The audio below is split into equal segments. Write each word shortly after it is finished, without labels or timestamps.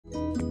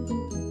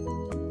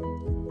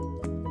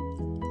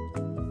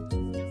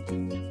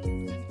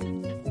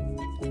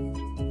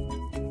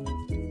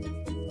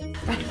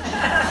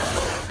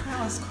That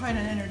was quite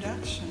an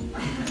introduction.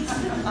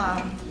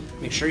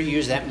 Make sure you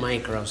use that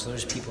micro so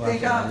there's people out there.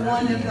 They got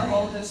one of the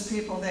oldest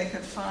people they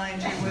could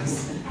find who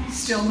was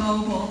still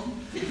mobile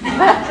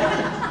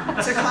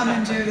to come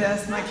and do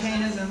this. My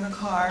cane is in the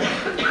car, and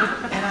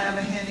I have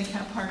a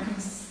handicap parking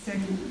stick.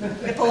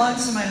 It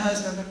belongs to my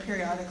husband, but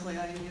periodically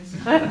I use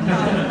it.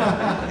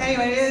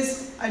 Anyway, it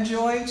is a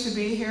joy to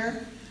be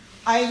here.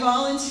 I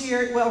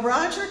volunteered, well,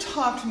 Roger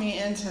talked me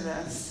into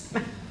this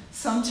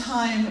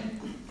sometime,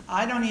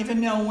 I don't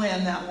even know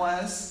when that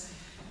was.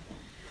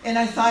 And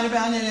I thought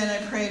about it and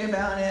I prayed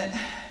about it.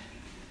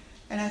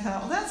 And I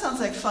thought, well, that sounds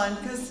like fun,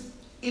 because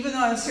even though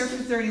I was here for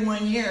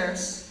 31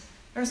 years,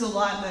 there's a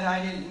lot that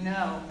I didn't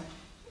know.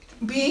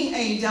 Being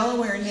a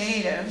Delaware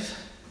native,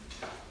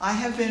 I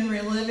have been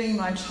reliving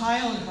my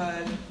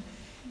childhood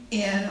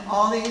in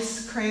all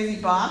these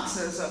crazy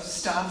boxes of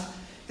stuff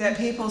that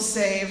people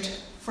saved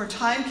for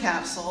time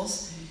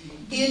capsules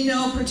in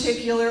no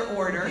particular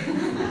order,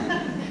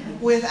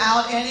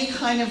 without any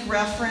kind of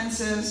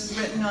references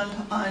written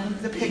on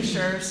the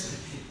pictures.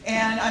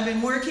 And I've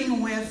been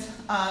working with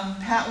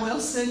Pat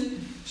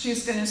Wilson.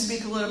 She's going to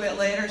speak a little bit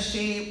later.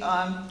 She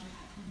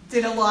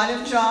did a lot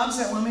of jobs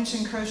at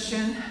Wilmington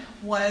Christian,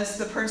 was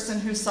the person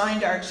who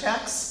signed our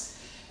checks,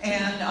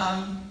 and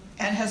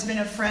has been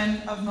a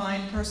friend of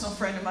mine, personal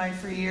friend of mine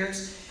for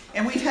years.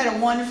 And we've had a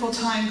wonderful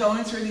time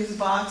going through these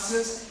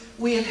boxes.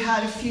 We have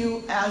had a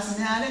few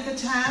asthmatic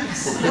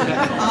attacks.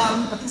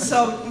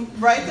 So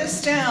write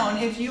this down.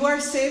 If you are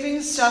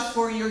saving stuff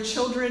for your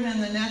children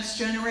and the next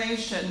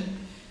generation,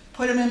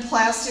 put them in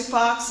plastic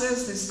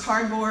boxes. This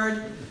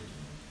cardboard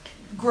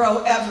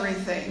grow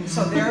everything.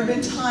 So there have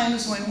been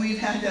times when we've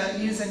had to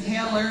use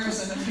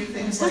inhalers and a few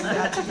things like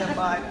that to get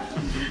by.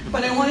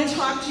 But I want to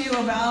talk to you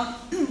about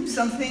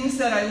some things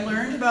that I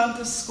learned about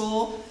the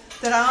school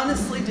that I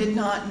honestly did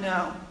not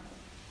know.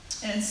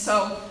 And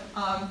so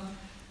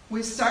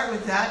we start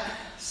with that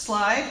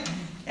slide,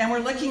 and we're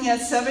looking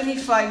at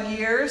 75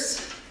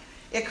 years.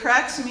 It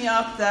cracks me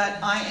up that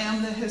I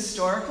am the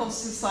Historical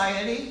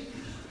Society.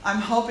 I'm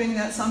hoping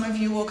that some of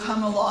you will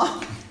come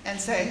along and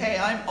say, hey,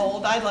 I'm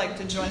old, I'd like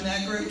to join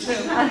that group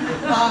too.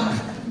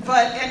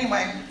 But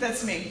anyway,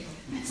 that's me.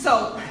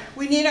 So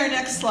we need our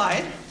next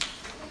slide.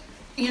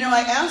 You know,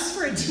 I asked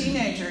for a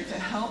teenager to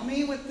help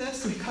me with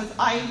this because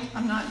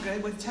I'm not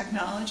good with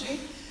technology.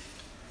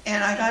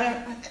 And I got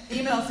an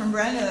email from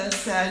Brenda that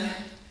said,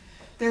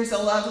 there's a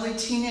lovely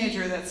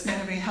teenager that's going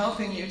to be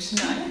helping you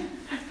tonight.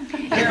 Here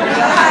we go.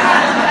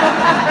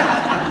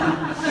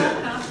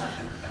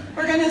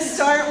 We're going to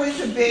start with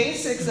the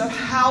basics of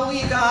how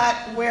we got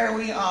where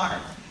we are.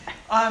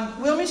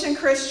 Wilmington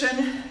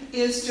Christian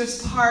is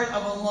just part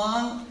of a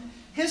long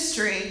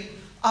history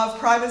of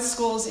private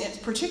schools,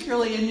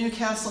 particularly in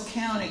Newcastle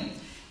County.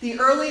 The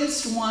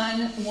earliest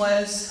one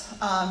was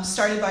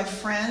started by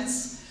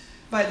Friends,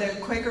 by the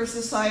Quaker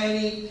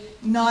Society,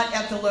 not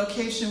at the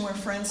location where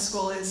Friends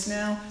School is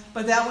now,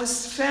 but that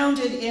was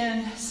founded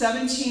in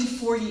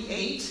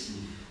 1748.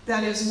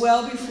 That is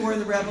well before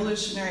the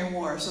Revolutionary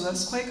War, so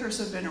those Quakers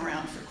have been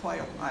around for quite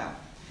a while.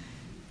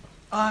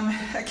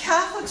 A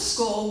Catholic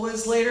school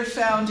was later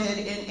founded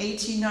in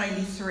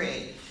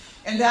 1893,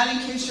 and that,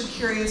 in case you're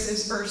curious,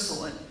 is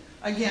Ursuline.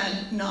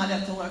 Again, not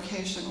at the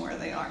location where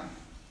they are.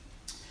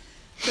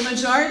 The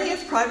majority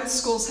of private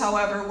schools,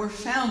 however, were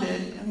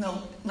founded in the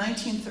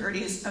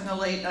 1930s and the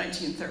late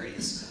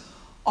 1930s.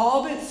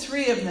 All but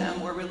 3 of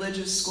them were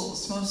religious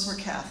schools. Most were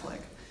Catholic.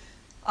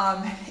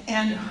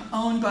 And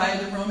owned by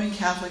the Roman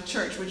Catholic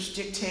Church, which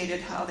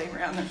dictated how they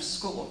ran their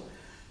school.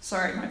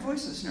 Sorry, my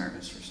voice is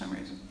nervous for some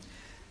reason.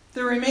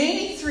 The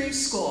remaining 3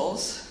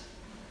 schools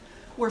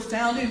were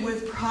founded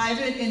with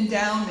private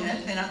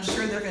endowment, and I'm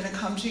sure they're going to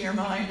come to your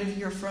mind if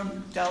you're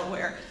from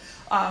Delaware,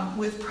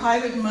 with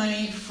private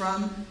money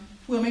from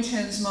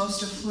Wilmington's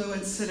most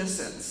affluent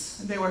citizens.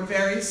 They were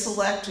very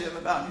selective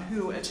about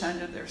who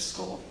attended their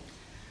school.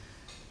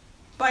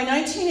 By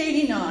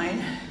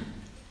 1989,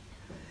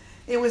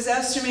 it was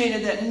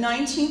estimated that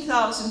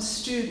 19,000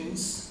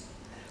 students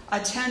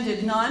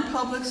attended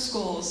non-public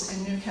schools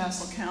in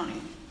Newcastle County.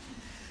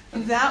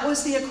 That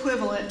was the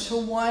equivalent to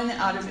 1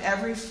 out of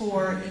every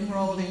 4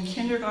 enrolled in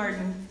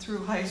kindergarten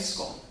through high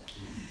school.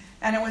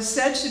 And it was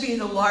said to be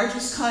the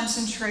largest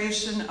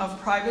concentration of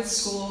private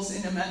schools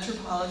in a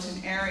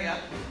metropolitan area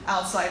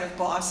outside of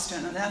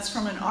Boston. And that's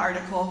from an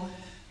article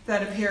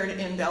that appeared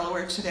in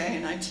Delaware Today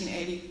in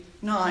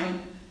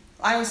 1989.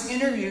 I was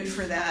interviewed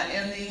for that,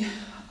 and the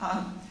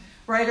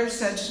writer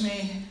said to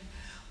me,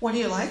 what do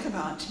you like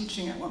about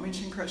teaching at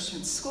Wilmington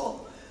Christian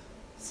School?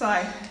 So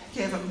I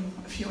gave him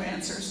a few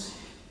answers.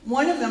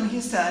 One of them,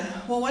 he said,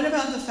 well, what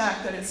about the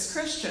fact that it's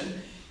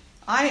Christian?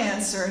 I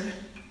answered,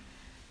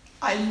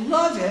 I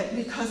love it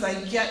because I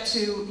get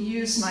to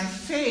use my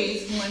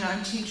faith when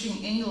I'm teaching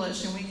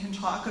English, and we can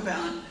talk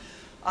about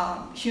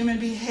human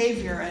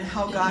behavior and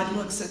how God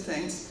looks at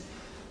things.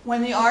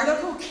 When the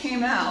article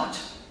came out,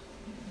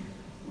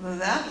 well,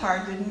 that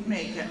part didn't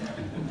make it.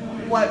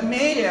 What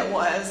made it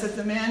was that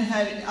the man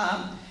had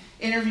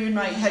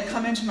had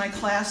come into my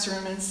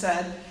classroom and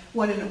said,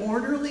 what an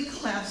orderly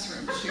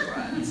classroom she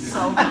runs.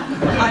 So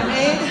I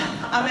made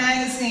a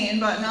magazine,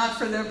 but not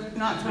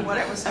for what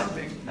I was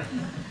hoping.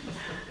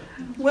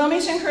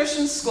 Wilmington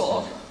Christian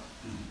School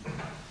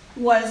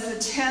was the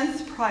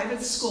 10th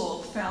private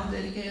school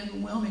founded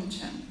in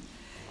Wilmington.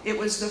 It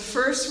was the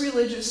first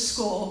religious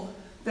school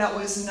that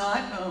was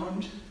not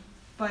owned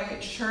by a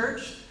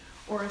church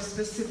or a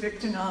specific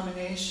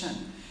denomination.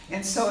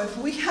 And so if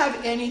we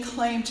have any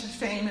claim to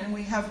fame, and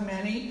we have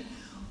many,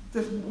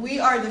 we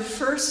are the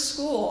first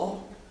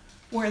school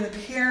where the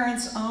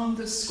parents owned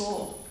the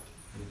school,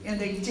 and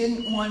they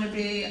didn't want to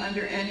be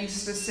under any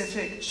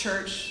specific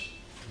church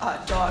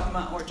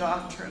dogma or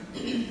doctrine.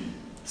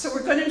 So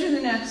we're going to do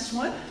the next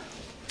one,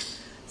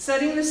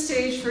 setting the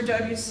stage for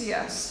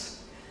WCS.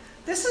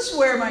 This is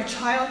where my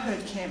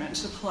childhood came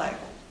into play.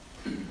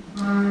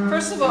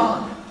 First of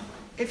all,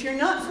 if you're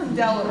not from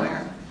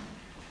Delaware,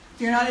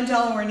 if you're not a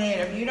Delaware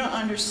native, you don't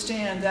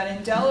understand that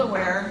in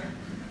Delaware,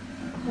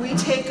 we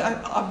take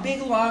a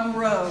big long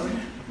road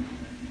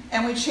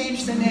and we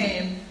change the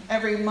name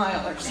every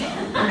mile or so.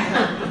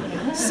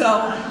 So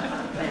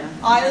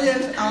I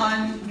live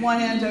on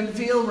one end of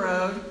Veal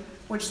Road,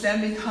 which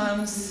then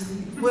becomes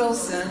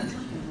Wilson,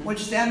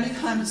 which then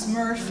becomes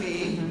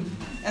Murphy,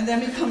 and then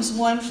becomes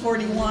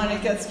 141.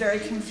 It gets very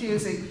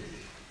confusing.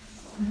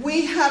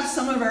 We have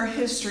some of our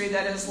history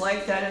that is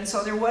like that, and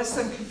so there was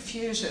some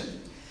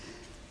confusion.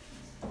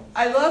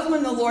 I love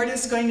when the Lord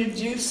is going to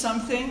do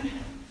something,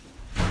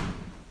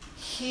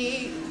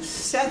 He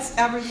sets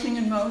everything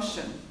in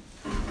motion.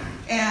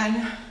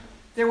 And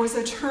there was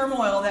a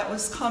turmoil that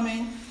was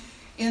coming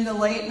in the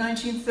late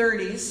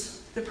 1930s.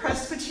 The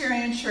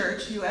Presbyterian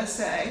Church,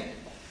 USA,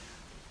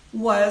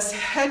 was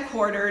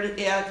headquartered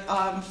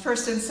at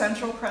First and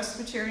Central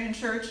Presbyterian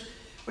Church,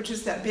 which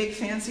is that big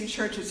fancy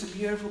church. It's a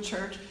beautiful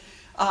church.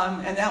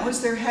 And that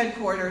was their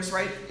headquarters,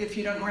 right? If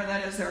you don't know where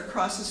that is, they're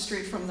across the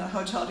street from the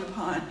Hotel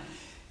DuPont.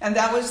 And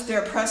that was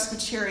their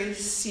presbytery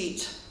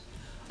seat.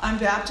 I'm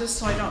Baptist,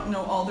 so I don't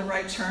know all the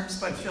right terms,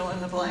 but fill in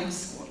the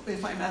blanks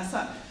if I mess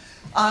up.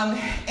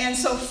 And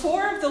so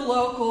 4 of the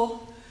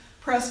local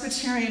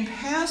Presbyterian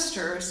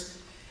pastors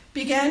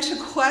began to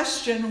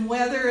question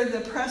whether the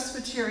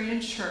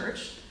Presbyterian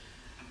Church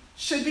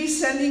should be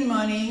sending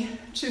money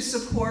to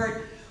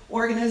support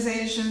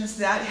organizations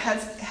that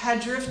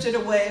had drifted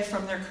away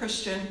from their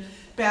Christian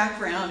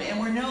background and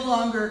were no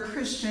longer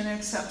Christian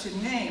except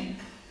in name.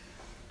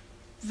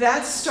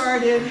 That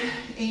started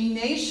a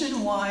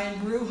nationwide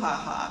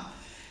brouhaha,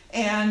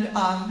 and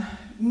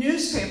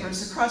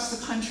newspapers across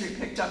the country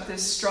picked up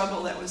this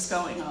struggle that was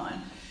going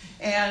on.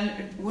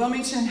 And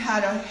Wilmington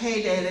had a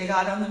heyday. They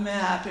got on the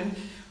map, and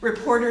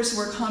reporters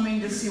were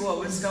coming to see what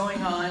was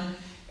going on,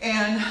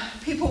 and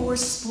people were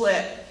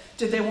split.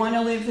 Did they want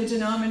to leave the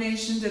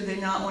denomination? Did they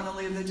not want to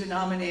leave the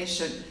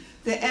denomination?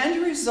 The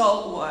end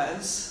result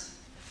was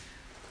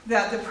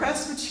that the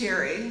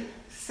presbytery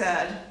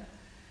said,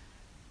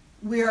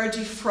 we are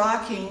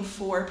defrocking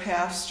 4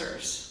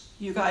 pastors.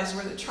 You guys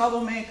were the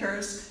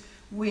troublemakers.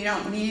 We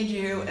don't need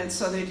you, and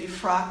so they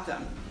defrocked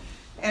them.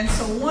 And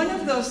so one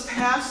of those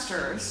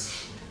pastors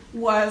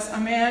was a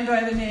man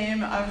by the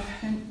name of,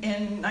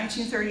 in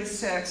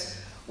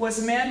 1936,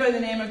 was a man by the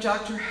name of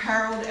Dr.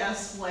 Harold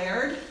S.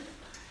 Laird.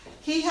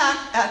 He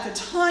at the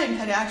time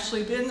had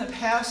actually been the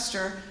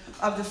pastor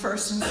of the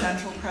First and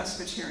Central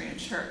Presbyterian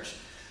Church.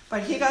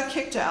 But he got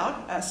kicked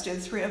out, as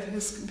did 3 of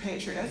his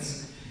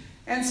compatriots.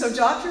 And so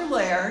Dr.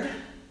 Laird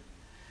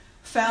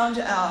found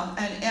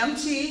an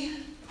empty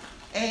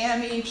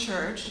AME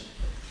church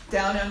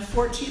down on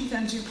 14th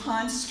and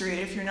DuPont Street.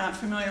 If you're not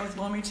familiar with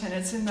Wilmington,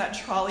 it's in that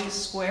Trolley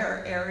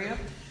Square area.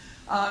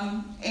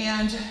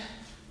 And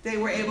they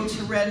were able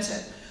to rent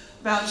it.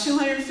 About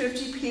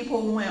 250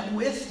 people went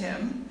with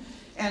him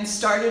and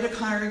started a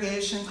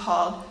congregation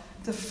called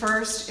the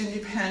First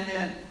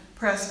Independent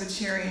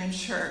Presbyterian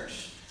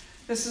Church.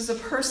 This is a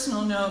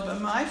personal note,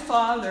 but my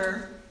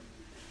father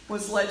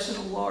was led to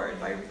the Lord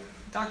by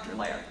Dr.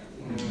 Laird.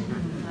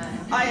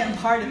 I am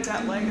part of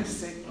that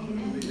legacy.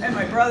 And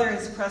my brother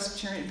is a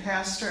Presbyterian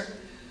pastor.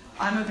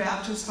 I'm a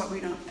Baptist, but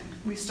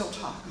we still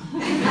talk.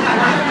 We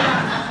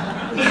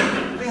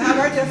have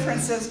our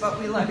differences, but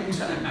we love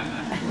each other.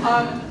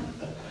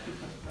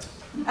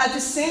 At the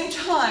same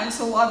time,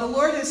 so while the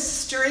Lord is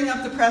stirring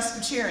up the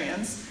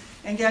Presbyterians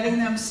and getting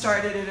them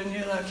started at a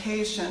new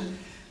location,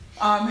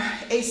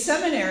 a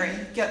seminary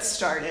gets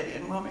started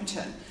in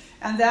Wilmington,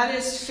 and that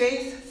is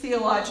Faith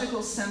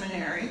Theological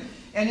Seminary,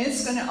 and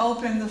it's going to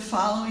open the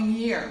following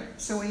year.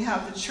 So we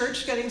have the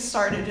church getting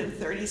started in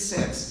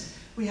 36.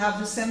 We have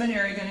the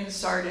seminary getting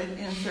started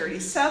in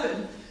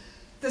 37.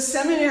 The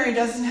seminary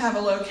doesn't have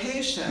a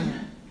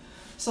location,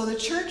 so the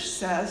church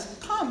says,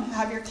 come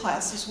have your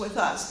classes with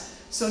us.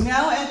 So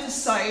now at the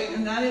site,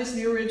 and that is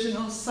the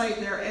original site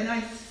there, and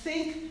I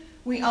think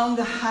we own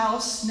the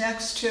house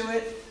next to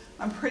it.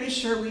 I'm pretty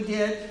sure we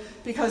did,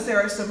 because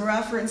there are some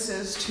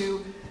references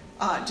to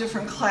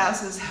different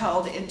classes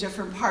held in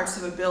different parts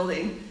of a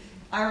building.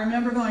 I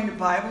remember going to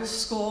Bible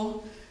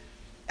school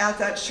at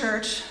that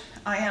church.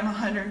 I am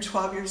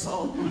 112 years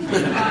old.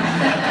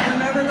 I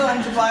remember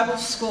going to Bible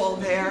school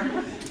there,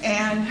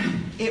 and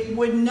it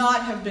would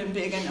not have been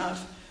big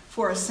enough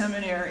for a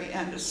seminary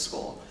and a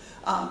school.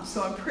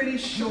 So I'm pretty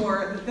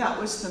sure that that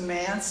was the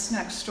manse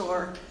next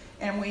door,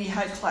 and we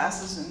had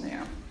classes in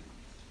there.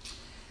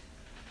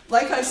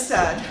 Like I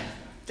said,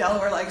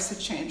 Delaware likes to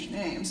change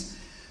names.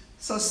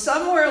 So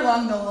somewhere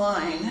along the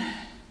line,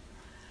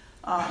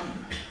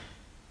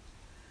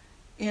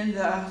 in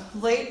the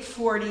late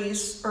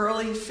 40s,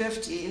 early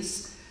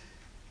 50s,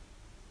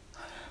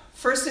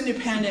 First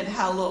Independent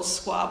had a little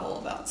squabble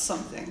about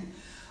something.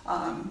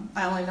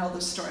 I only know the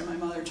story my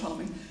mother told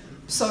me.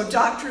 So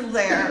Dr.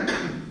 Laird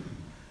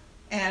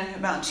and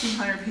about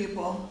 200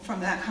 people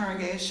from that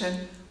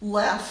congregation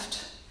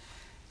left,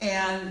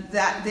 and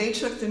that they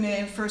took the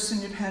name First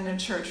Independent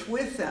Church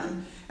with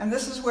them. And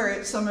this is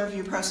where some of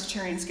you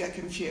Presbyterians get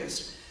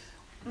confused.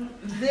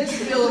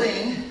 This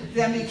building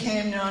then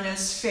became known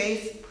as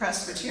Faith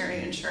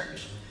Presbyterian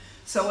Church.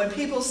 So when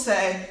people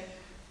say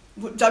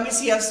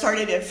WCS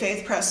started at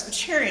Faith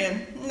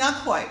Presbyterian,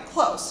 not quite,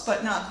 close,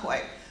 but not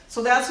quite.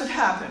 So that's what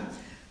happened.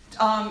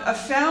 A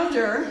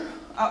founder,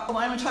 I'm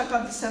going to talk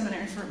about the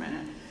seminary for a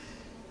minute.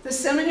 The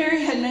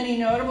seminary had many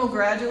notable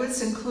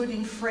graduates,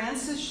 including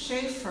Francis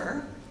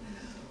Schaeffer.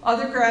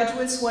 Other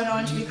graduates went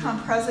on to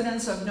become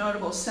presidents of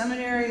notable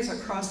seminaries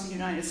across the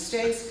United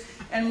States,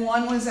 and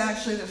one was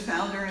actually the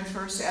founder and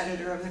first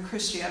editor of the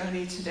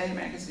Christianity Today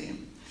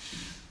magazine.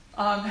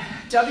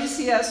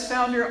 WCS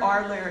founder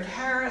R. Laird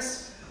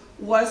Harris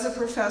was a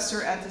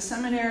professor at the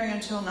seminary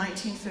until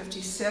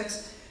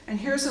 1956. And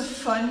here's a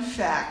fun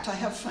fact. I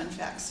have fun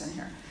facts in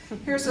here.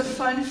 Here's a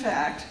fun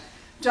fact.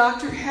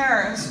 Dr.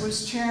 Harris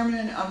was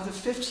chairman of the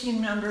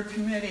 15-member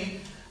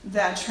committee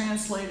that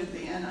translated the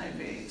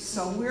NIV.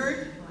 So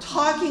we're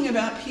talking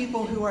about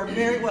people who are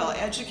very well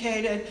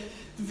educated,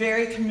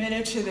 very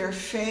committed to their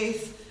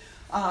faith.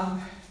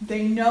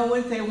 They know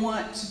what they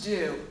want to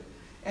do.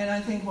 And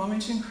I think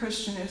Wilmington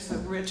Christian is the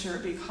richer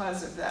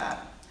because of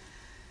that.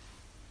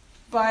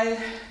 By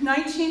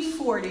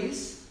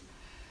 1940s,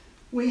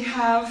 we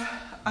have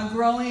a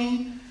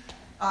growing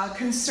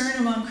concern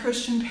among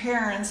Christian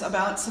parents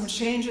about some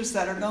changes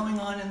that are going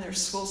on in their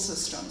school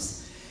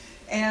systems.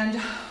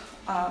 And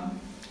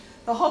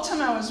the whole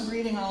time I was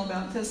reading all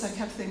about this, I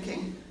kept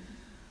thinking,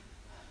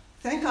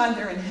 thank God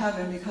they're in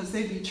heaven, because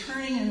they'd be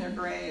turning in their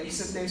graves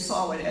if they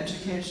saw what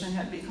education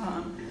had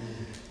become.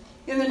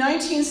 In the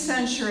 19th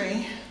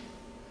century,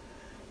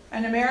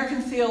 an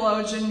American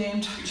theologian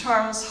named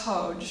Charles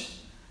Hodge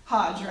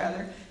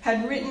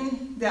had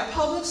written that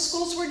public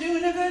schools were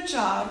doing a good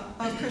job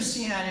of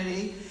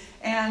Christianity,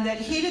 and that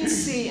he didn't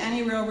see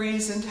any real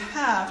reason to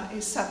have a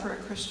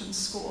separate Christian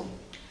school.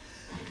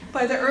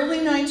 By the early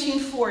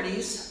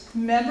 1940s,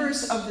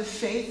 members of the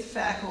faith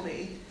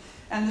faculty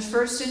and the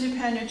First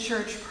Independent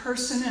Church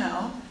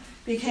personnel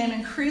became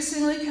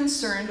increasingly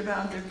concerned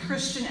about the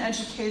Christian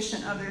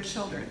education of their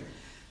children.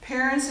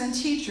 Parents and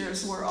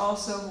teachers were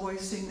also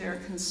voicing their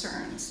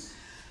concerns.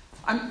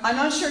 I'm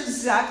not sure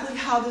exactly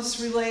how this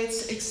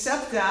relates,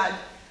 except that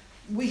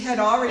we had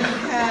already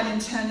had in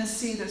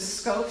Tennessee the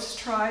Scopes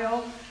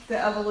trial,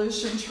 the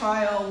evolution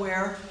trial,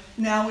 where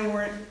now we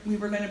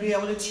were going to be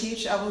able to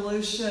teach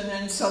evolution,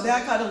 and so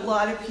that got a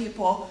lot of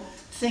people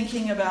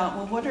thinking about,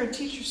 well, what are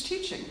teachers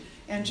teaching?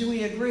 And do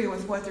we agree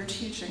with what they're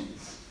teaching?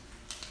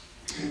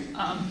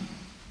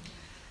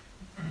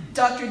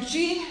 Dr.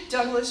 G.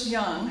 Douglas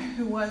Young,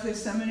 who was a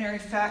seminary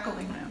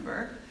faculty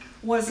member,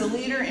 was a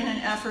leader in an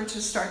effort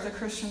to start the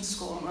Christian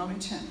school in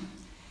Wilmington.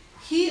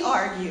 He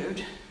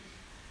argued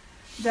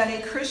that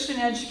a Christian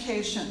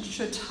education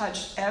should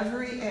touch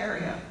every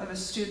area of a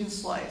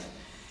student's life.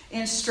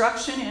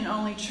 Instruction in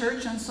only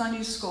church and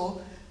Sunday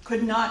school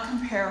could not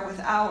compare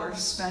with hours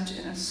spent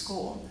in a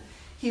school.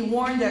 He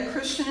warned that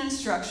Christian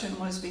instruction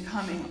was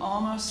becoming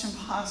almost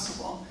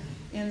impossible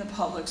in the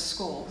public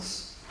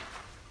schools.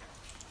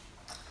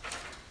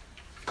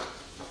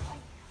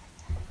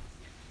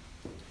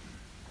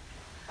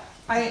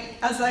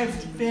 As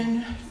I've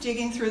been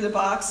digging through the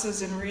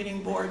boxes and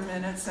reading board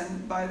minutes,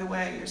 and by the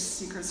way, your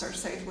secrets are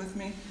safe with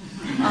me,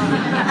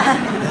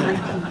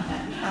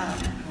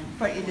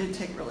 but you did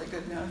take really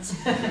good notes.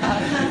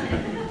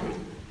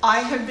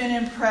 I have been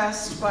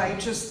impressed by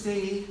just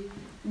the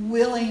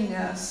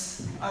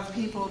willingness of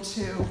people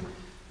to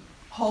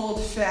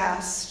hold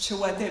fast to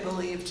what they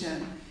believed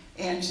in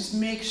and just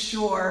make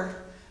sure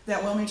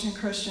that Wilmington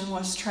Christian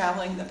was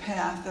traveling the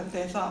path that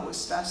they thought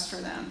was best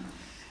for them.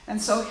 And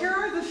so here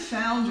are the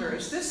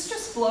founders. This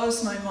just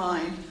blows my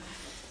mind,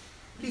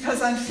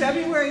 because on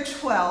February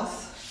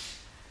 12th,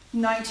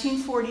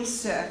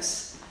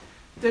 1946,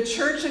 the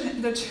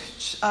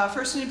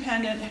First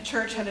Independent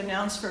Church had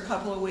announced for a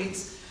couple of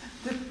weeks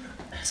that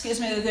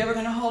they were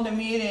going to hold a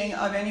meeting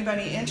of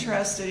anybody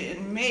interested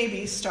in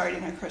maybe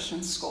starting a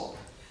Christian school.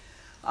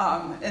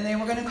 And they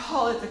were going to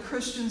call it the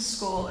Christian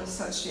School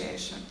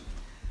Association.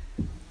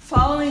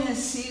 Following a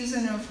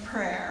season of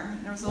prayer,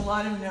 there was a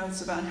lot of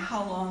notes about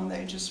how long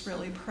they just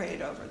really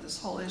prayed over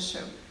this whole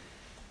issue.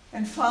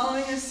 And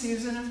following a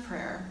season of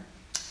prayer,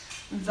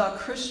 the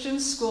Christian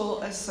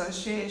School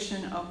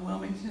Association of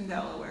Wilmington,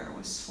 Delaware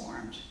was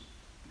formed.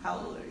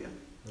 Hallelujah.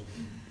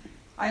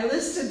 I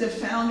listed the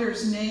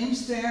founders'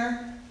 names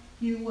there.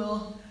 You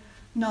will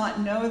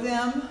not know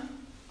them.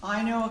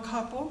 I know a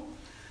couple.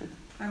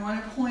 I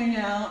want to point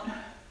out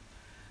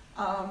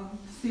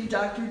the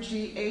Dr.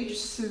 G.H.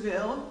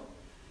 Seville.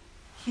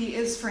 He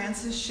is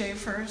Francis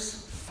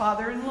Schaeffer's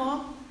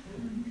father-in-law,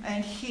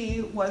 and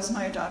he was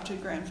my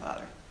adopted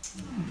grandfather.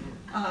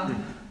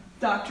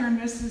 Dr. and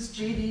Mrs.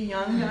 G.D.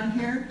 Young down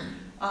here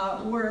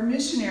were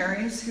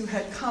missionaries who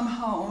had come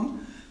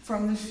home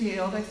from the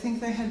field. I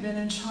think they had been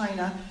in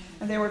China,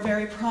 and they were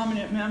very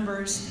prominent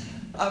members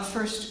of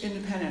First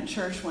Independent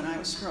Church when I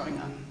was growing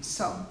up.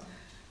 So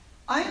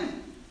I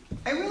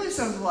realized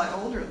I was a lot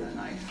older than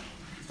I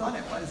thought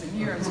I was in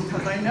years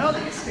because I know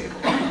these people.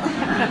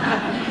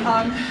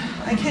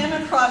 I came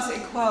across a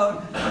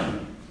quote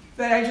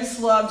that I just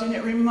loved, and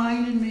it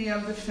reminded me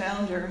of the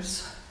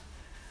founders.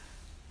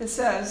 It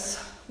says,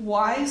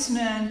 "Wise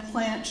men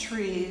plant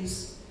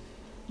trees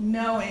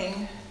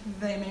knowing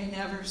they may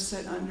never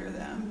sit under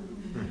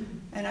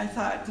them." And I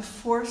thought the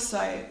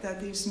foresight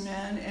that these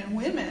men and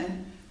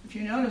women, if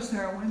you notice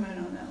there are women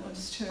on that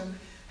list too,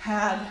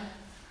 had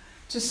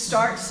to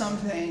start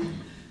something.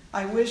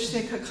 I wish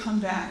they could come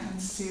back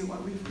and see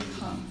what we've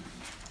become.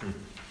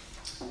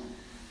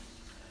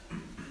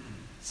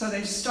 So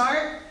they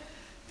start,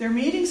 their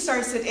meeting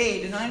starts at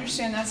 8, and I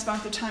understand that's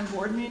about the time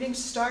board meetings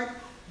start,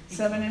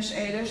 7-ish,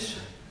 8-ish.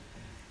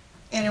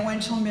 And it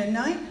went till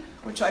midnight,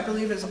 which I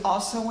believe is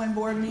also when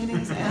board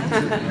meetings end.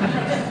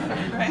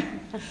 Right?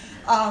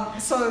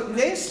 So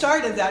they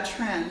started that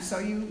trend. So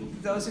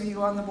those of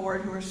you on the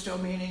board who are still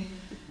meeting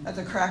at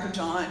the crack of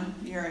dawn,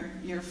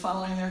 you're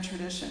following their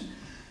tradition.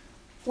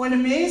 What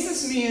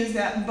amazes me is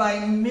that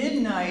by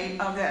midnight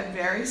of that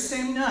very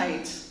same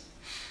night,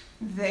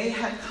 they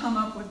had come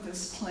up with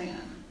this plan.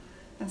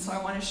 And so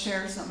I want to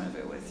share some of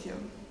it with you.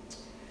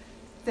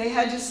 They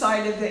had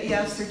decided that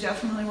yes, there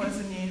definitely was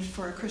a need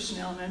for a Christian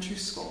elementary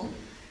school.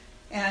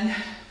 And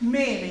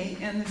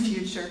maybe in the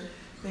future,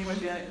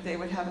 they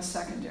would have a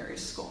secondary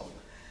school.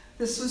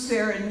 This was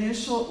their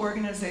initial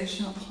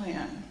organizational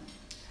plan.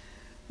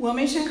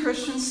 Wilmington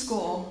Christian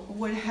School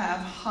would have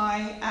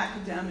high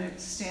academic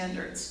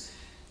standards.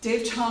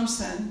 Dave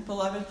Thompson,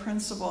 beloved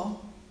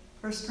principal,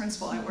 first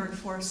principal I worked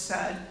for,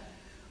 said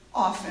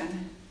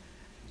often,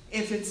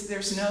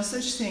 there's no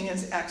such thing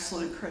as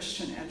excellent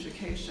Christian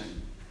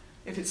education.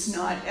 If it's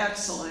not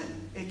excellent,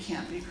 it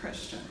can't be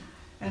Christian.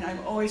 And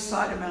I've always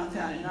thought about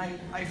that, and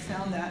I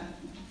found that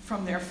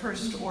from their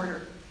first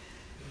order.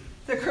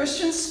 The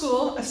Christian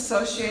School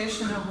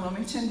Association of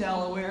Wilmington,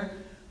 Delaware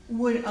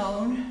would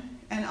own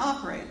and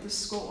operate the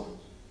school.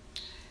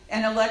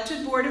 An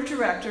elected board of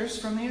directors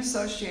from the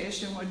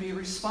association would be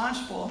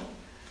responsible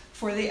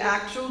for the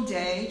actual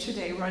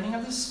day-to-day running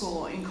of the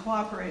school in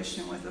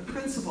cooperation with the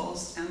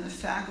principals and the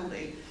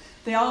faculty.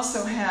 They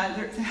also had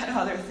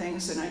other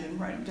things, and I didn't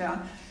write them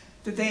down,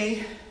 that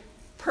they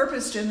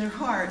purposed in their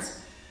hearts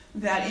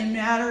that in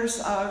matters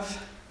of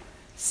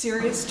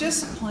serious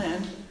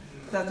discipline,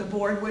 that the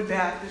board would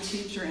back the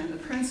teacher and the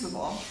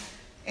principal.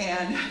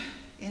 And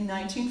in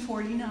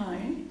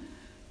 1949,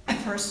 the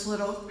first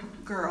little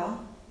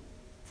girl,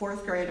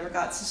 4th grader,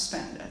 got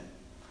suspended.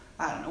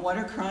 I don't know what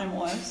her crime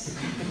was.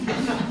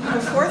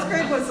 The 4th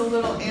grade was a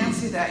little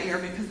antsy that year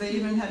because they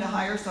even had to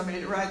hire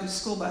somebody to ride the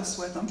school bus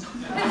with them.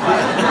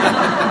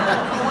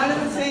 One of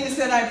the things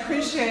that I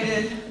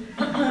appreciated,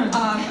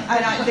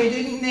 they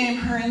didn't name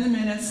her in the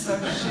minutes, so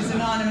she's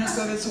anonymous,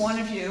 so if it's one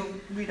of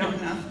you, we don't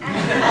know.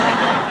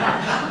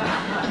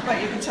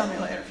 But you can tell me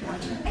later if you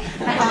want to.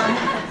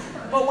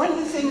 But one of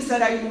the things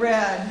that I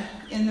read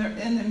in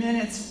the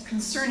minutes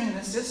concerning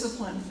this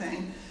discipline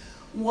thing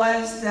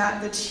was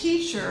that the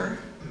teacher,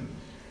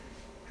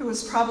 who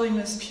was probably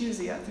Miss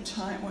Pusey at the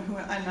time,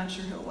 I'm not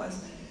sure who it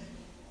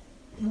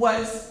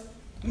was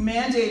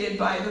mandated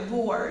by the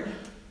board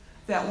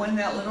that when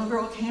that little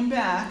girl came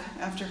back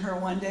after her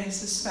one-day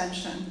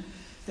suspension,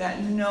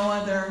 that no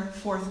other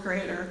 4th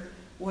grader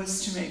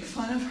was to make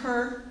fun of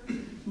her.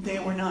 They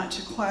were not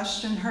to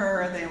question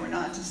her. They were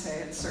not to say,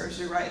 it serves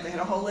you right. They had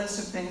a whole list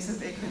of things that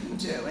they couldn't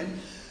do. And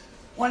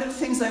one of the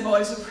things I've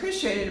always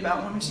appreciated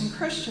about Wilmington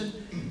Christian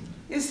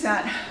is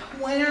that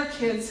when our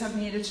kids have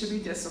needed to be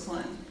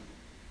disciplined,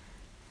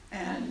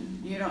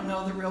 and you don't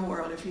know the real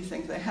world if you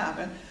think they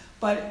haven't,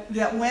 but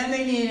that when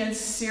they needed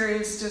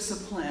serious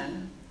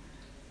discipline,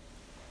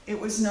 it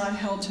was not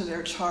held to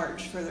their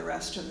charge for the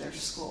rest of their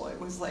school. It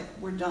was like,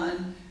 we're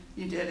done,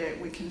 you did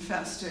it, we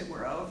confessed it,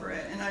 we're over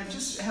it. And I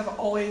just have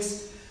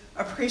always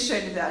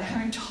appreciated that.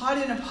 Having taught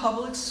in a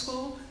public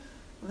school,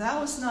 that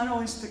was not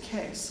always the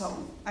case. So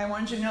I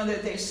wanted you to know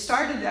that they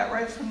started that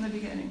right from the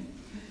beginning.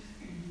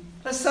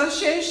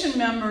 Association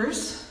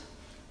members,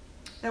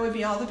 that would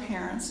be all the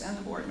parents and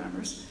the board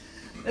members,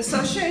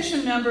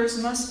 association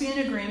members must be in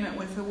agreement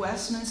with the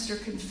Westminster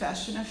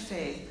Confession of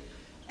Faith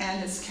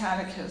and its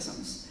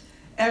catechisms.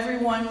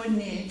 Everyone would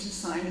need to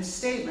sign a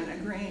statement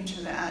agreeing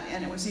to that,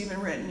 and it was even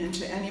written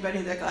into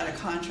anybody that got a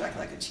contract,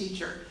 like a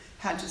teacher,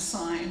 had to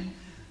sign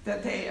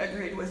that they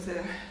agreed with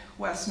the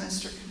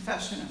Westminster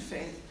Confession of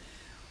Faith.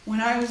 When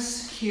I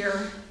was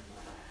here,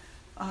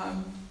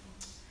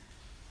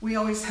 we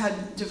always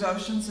had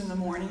devotions in the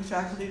morning,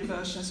 faculty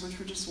devotions, which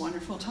were just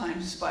wonderful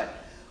times.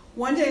 But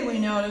one day we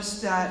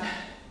noticed that it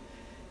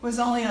was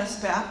only us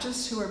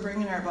Baptists who were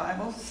bringing our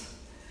Bibles,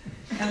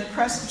 and the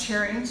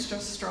Presbyterians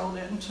just strolled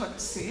in and took a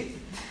seat.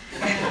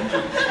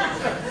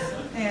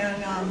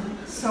 And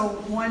so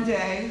one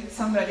day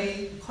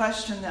somebody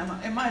questioned them.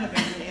 It might have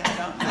been me, I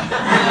don't know.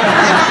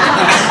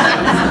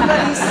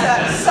 Somebody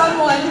said,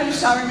 someone who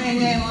shall remain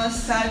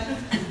nameless said,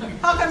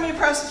 "How come you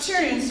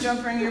Presbyterians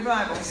don't bring your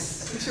Bibles?"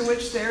 To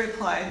which they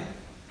replied,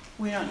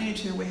 "We don't need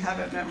to, we have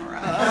it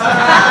memorized."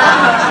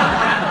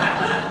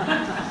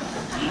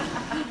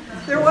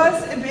 There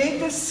was a big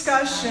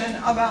discussion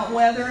about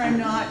whether or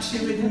not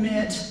to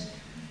admit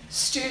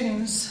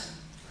students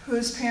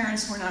whose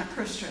parents were not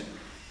Christian.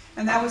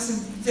 And that was a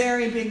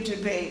very big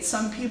debate.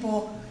 Some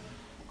people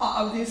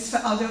of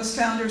those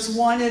founders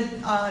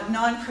wanted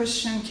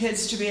non-Christian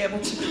kids to be able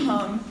to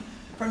come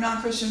from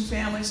non-Christian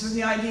families with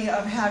the idea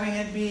of having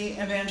it be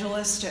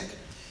evangelistic.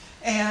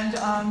 And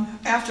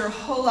after a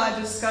whole lot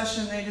of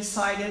discussion, they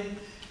decided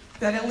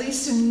that at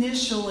least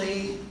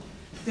initially,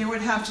 there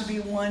would have to be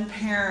one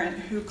parent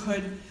who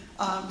could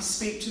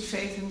speak to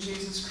faith in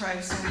Jesus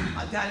Christ.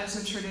 And that is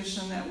a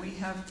tradition that we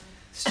have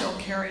still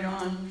carried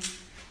on.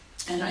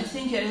 And I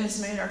think it has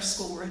made our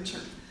school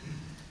richer.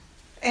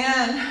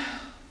 And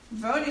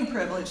voting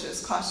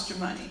privileges cost you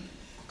money.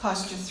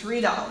 Cost you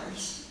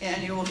 $3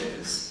 annual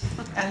dues.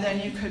 And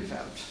then you could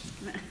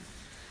vote.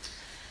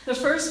 The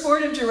first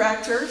board of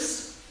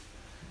directors,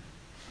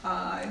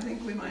 I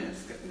think we might have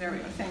skipped, there we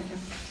go, thank you.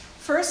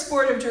 First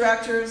board of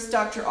directors,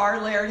 Dr.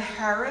 R. Laird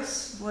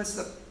Harris was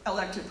the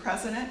elected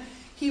president.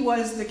 He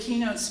was the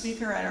keynote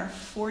speaker at our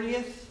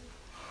 40th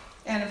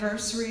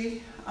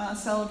anniversary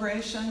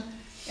celebration,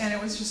 and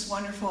it was just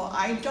wonderful.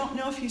 I don't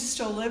know if he's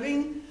still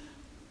living.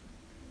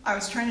 I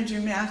was trying to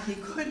do math. He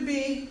could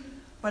be,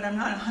 but I'm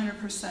not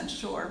 100%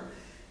 sure.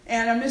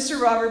 And Mr.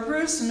 Robert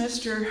Bruce, and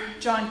Mr.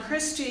 John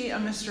Christie,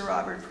 and Mr.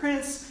 Robert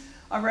Prince,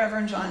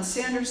 Reverend John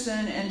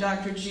Sanderson, and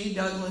Dr. G.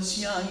 Douglas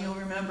Young. You'll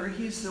remember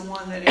he's the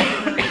one that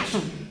encouraged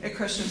a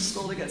Christian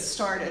school to get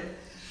started.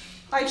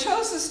 I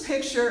chose this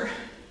picture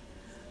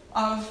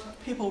of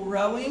people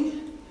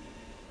rowing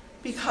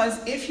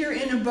because if you're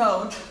in a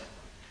boat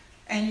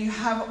and you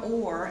have an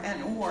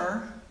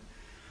oar,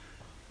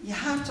 you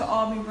have to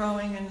all be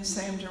rowing in the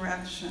same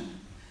direction.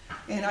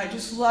 And I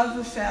just love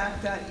the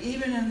fact that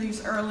even in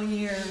these early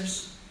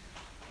years,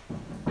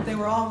 they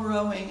were all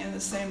rowing in the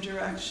same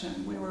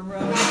direction. We were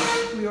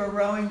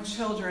rowing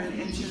children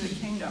into the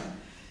kingdom.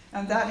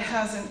 And that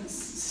hasn't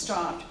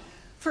stopped.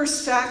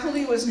 First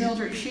faculty was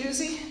Mildred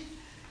Husey,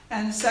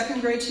 and the second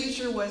grade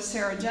teacher was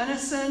Sarah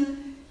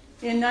Dennison.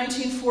 In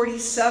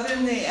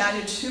 1947, they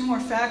added 2 more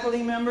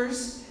faculty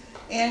members,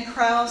 Ann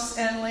Krause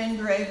and Lynn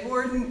Gray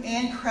Gordon.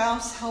 Ann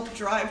Krause helped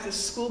drive the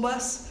school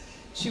bus.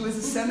 She was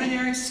a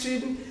seminary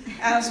student,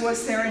 as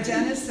was Sarah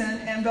Dennison,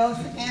 and both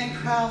Ann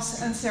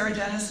Krause and Sarah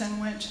Dennison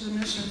went to the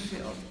mission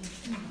field.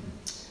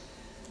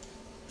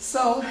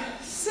 So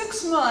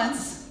 6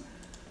 months,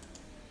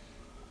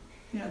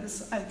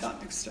 I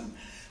got mixed up.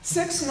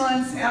 6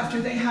 months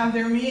after they have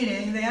their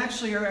meeting, they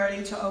actually are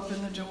ready to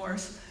open the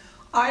doors.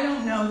 I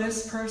don't know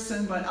this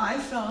person, but I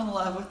fell in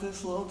love with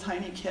this little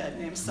tiny kid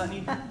named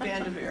Sonny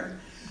Vandeveer.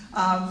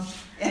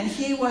 And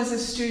he was a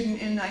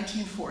student in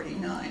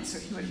 1949, so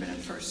he would have been in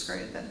first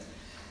grade then.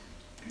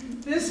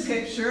 This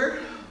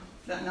picture,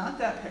 not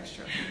that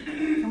picture.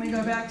 Can we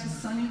go back to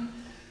Sonny?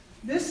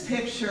 This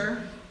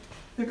picture,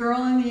 the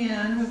girl in the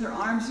end with her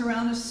arms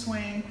around the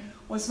swing,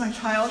 was my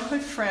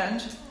childhood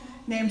friend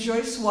named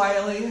Joyce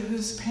Wiley,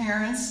 whose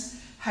parents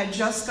had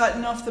just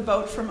gotten off the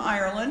boat from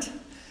Ireland,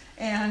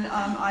 and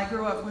I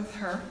grew up with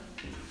her.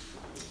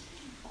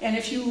 And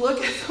if you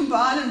look at the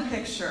bottom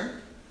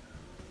picture,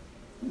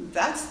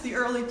 that's the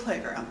early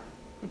playground.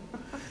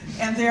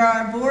 And there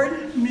are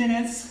board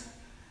minutes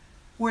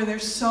where they're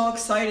so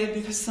excited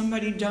because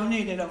somebody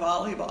donated a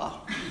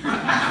volleyball.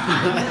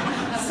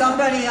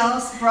 Somebody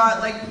else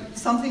brought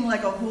something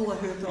like a hula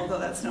hoop, although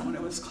that's not what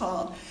it was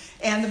called.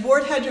 And the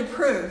board had to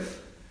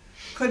approve,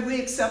 could we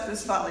accept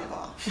this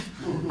volleyball?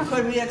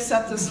 Could we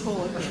accept this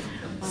hula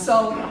hoop?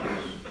 So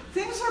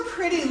things were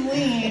pretty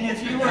lean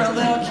if you were a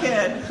little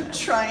kid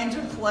trying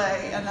to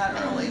play in that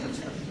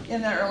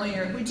early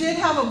year. We did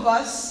have a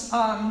bus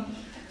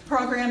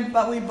program,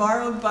 but we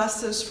borrowed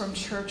buses from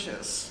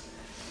churches.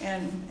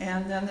 And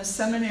then the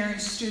seminary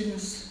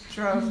students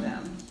drove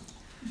them.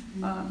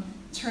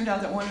 It turned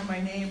out that one of my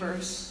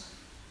neighbors'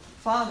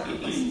 father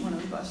was one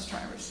of the bus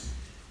drivers.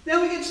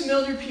 Then we get to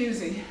Mildred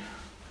Pusey,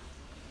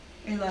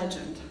 a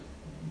legend.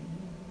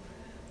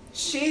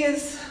 She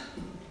is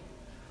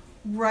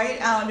right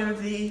out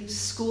of the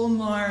school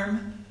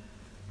marm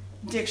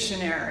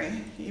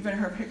dictionary. Even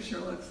her picture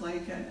looks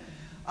like it.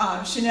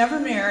 She never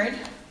married,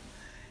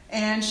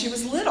 and she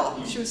was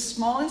little. She was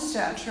small in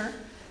stature.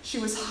 She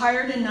was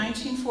hired in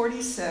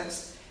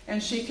 1946,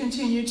 and she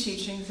continued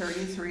teaching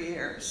 33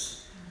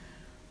 years.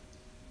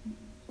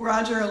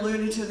 Roger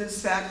alluded to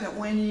this fact that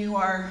when you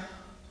are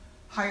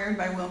hired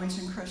by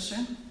Wilmington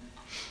Christian,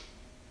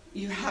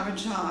 you have a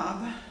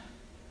job,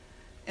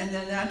 and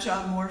then that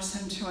job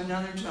morphs into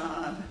another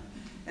job,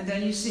 and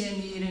then you see a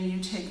need and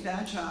you take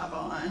that job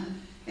on,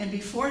 and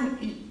before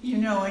you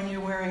know it, you're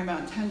wearing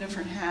about 10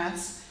 different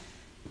hats,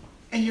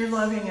 and you're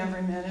loving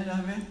every minute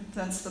of it.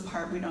 That's the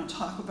part we don't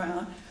talk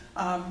about.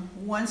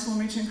 Once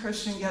Wilmington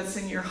Christian gets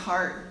in your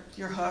heart,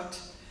 you're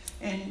hooked,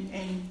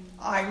 and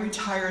I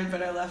retired,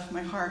 but I left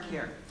my heart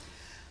here.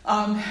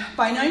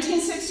 By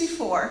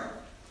 1964,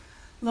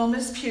 little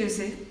Miss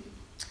Pusey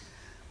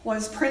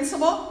was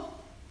principal,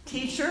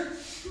 teacher,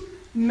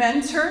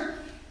 mentor,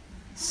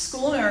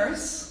 school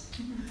nurse,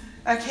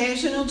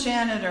 occasional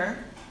janitor,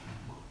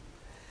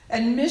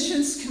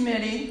 admissions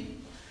committee,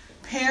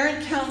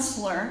 parent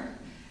counselor,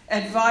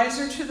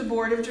 advisor to the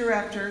board of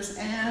directors,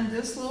 and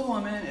this little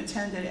woman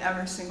attended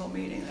every single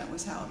meeting that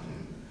was held.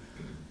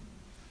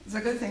 It's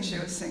a good thing she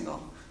was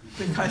single,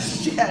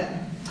 because she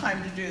had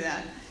time to do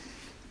that.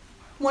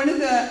 One of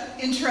the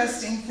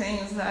interesting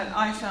things that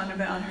I found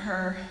about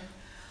her,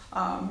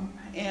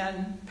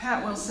 and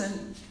Pat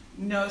Wilson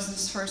knows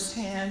this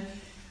firsthand,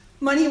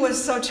 money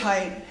was so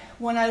tight.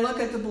 When I look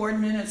at the board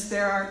minutes,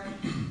 there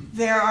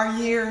are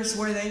years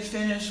where they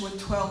finish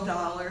with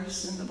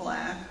 $12 in the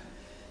black.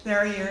 There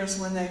are years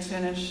when they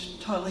finish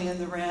totally in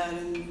the red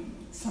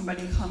and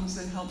somebody comes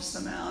and helps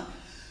them out.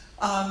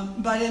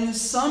 But in the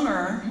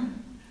summer,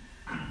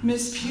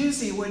 Miss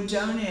Pusey would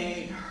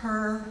donate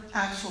her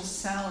actual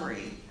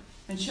salary,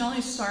 and she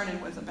only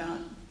started with about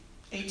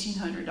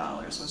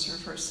 $1,800 was her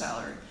first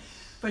salary.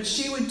 But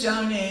she would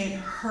donate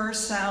her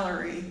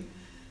salary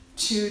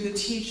to the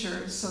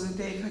teachers so that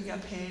they could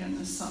get paid in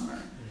the summer.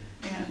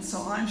 And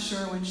so I'm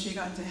sure when she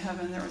got to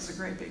heaven, there was a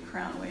great big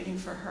crown waiting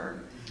for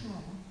her.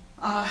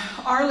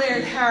 R.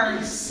 Laird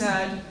Harris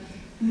said,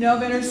 "No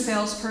better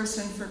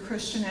salesperson for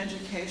Christian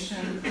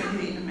education could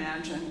be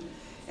imagined."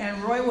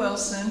 And Roy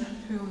Wilson,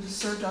 who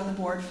served on the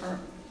board for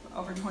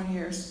over 20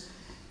 years,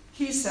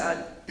 he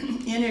said,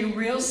 "In a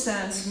real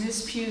sense,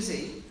 Miss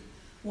Pusey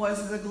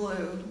was the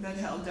glue that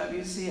held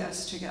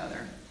WCS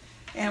together."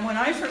 And when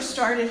I first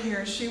started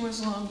here, she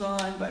was long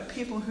gone, but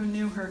people who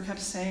knew her kept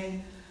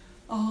saying,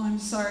 "Oh, I'm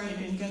sorry you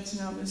didn't get to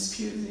know Miss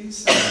Pusey.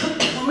 So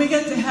when we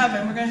get to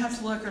heaven, we're going to have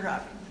to look her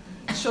up.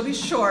 She'll be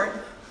short,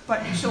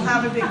 but she'll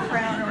have a big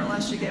crown, or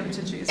unless you give it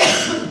to Jesus."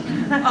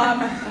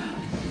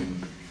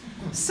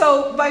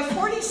 So by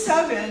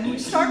 47, we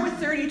start with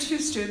 32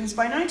 students.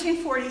 By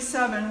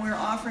 1947, we're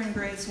offering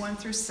grades 1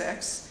 through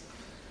 6.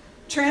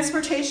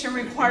 Transportation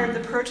required the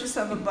purchase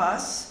of a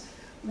bus,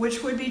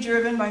 which would be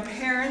driven by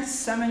parents,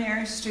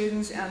 seminary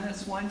students, and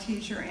this one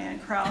teacher, Ann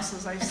Krause,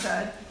 as I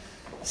said.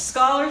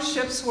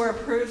 Scholarships were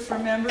approved for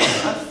members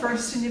of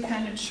First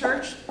Independent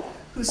Church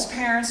whose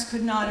parents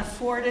could not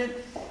afford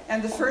it,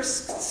 and the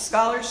first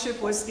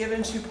scholarship was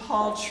given to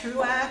Paul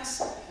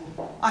Truax.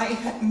 I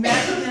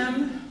met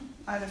him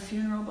at a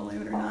funeral,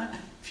 believe it or not, a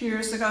few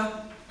years ago,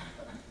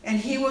 and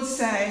he would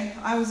say,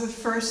 "I was the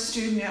first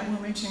student at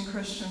Wilmington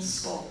Christian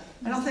School."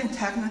 I don't think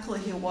technically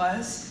he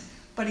was,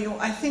 but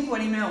I think what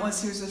he meant was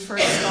he was the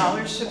first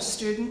scholarship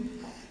student.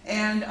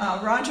 And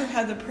Roger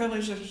had the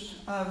privilege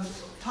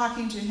of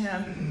talking to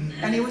him,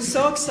 and he was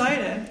so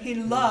excited. He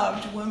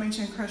loved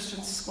Wilmington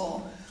Christian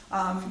School.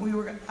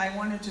 I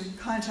wanted to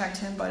contact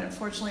him, but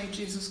unfortunately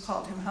Jesus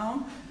called him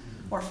home,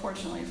 or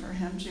fortunately for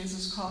him,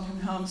 Jesus called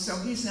him home, so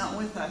he's not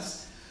with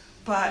us.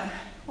 But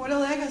what a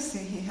legacy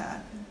he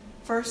had.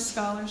 First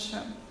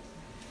scholarship.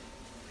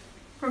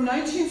 From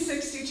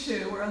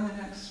 1962, we're on the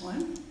next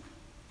one.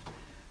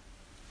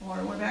 Or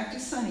we're back to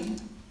Sunny.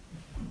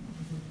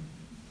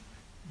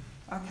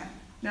 Okay,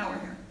 now we're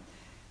here.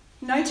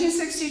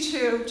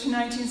 1962 to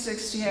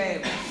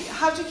 1968. You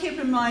have to keep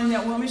in mind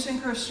that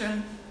Wilmington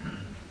Christian,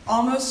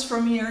 almost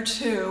from year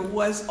 2,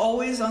 was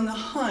always on the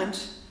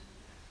hunt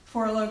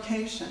for a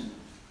location.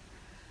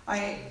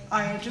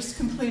 I just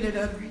completed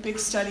a big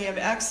study of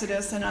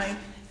Exodus, and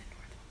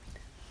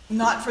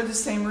not for the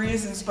same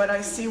reasons, but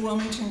I see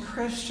Wilmington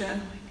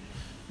Christian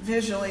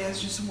visually as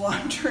just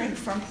wandering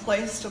from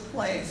place to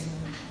place.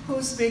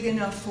 Who's big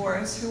enough for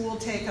us? Who will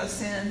take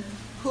us in?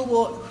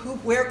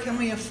 Where can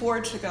we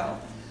afford to go?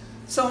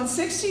 So in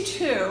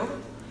 62,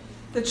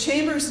 the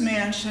Chambers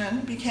Mansion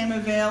became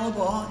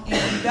available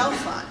in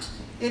Bellefonte.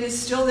 It is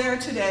still there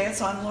today.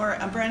 It's on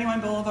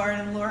Brandywine Boulevard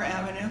and Lower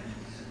Avenue.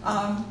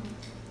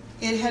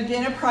 It had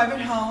been a private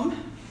home.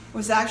 It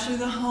was actually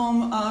the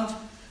home of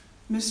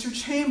Mr.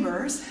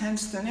 Chambers,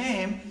 hence the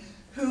name,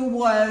 who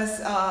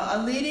was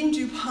a leading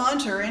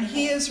DuPonter, and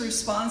he is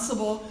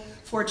responsible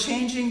for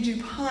changing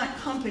DuPont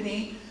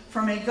Company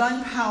from a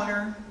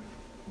gunpowder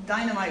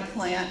dynamite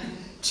plant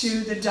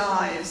to the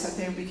dyes that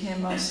they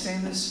became most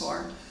famous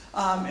for.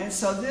 And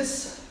so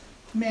this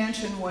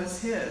mansion was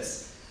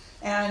his.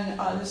 And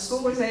the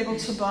school was able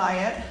to buy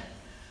it.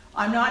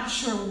 I'm not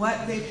sure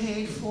what they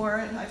paid for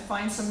it. I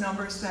find some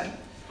numbers that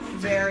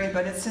vary,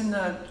 but it's in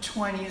the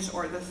 20s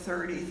or the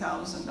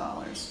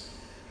 $30,000.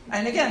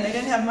 And again, they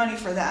didn't have money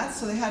for that,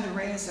 so they had to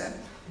raise it.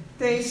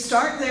 They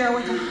start there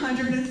with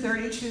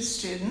 132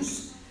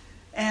 students.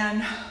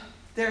 And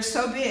they're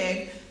so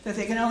big that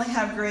they can only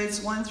have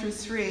grades 1 through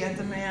 3 at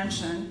the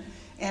mansion,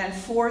 and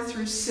 4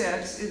 through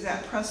 6 is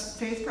at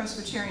Faith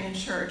Presbyterian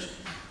Church,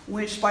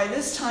 which by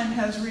this time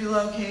has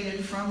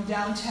relocated from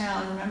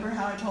downtown. Remember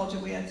how I told you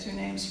we had 2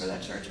 names for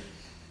that church?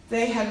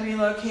 They had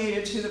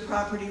relocated to the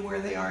property where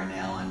they are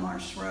now on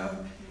Marsh Road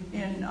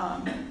in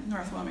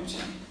North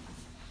Wilmington.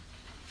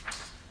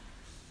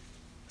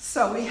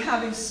 So we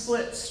have a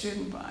split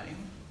student body.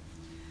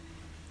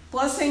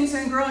 Blessings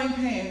and growing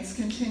pains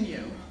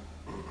continue.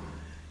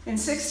 In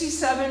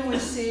 '67, we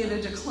see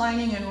the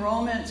declining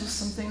enrollment, just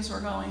some things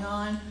were going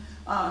on,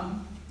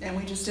 and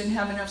we just didn't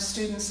have enough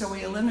students, so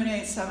we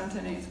eliminate 7th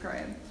and 8th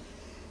grade.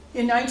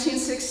 In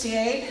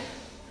 1968,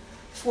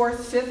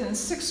 4th, 5th, and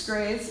 6th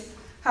grades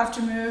have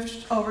to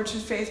move over to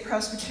Faith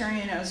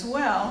Presbyterian as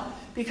well,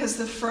 because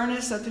the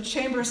furnace at the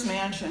Chambers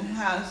Mansion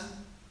has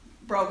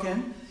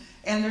broken,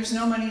 and there's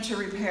no money to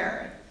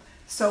repair it.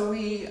 So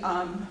we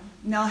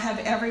now have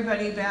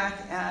everybody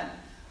back at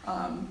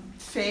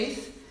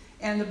Faith,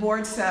 and the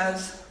board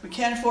says, we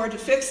can't afford to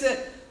fix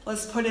it,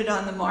 let's put it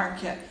on the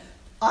market.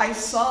 I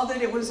saw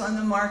that it was on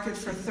the market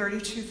for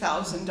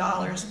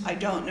 $32,000. I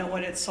don't know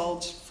what it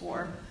sold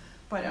for,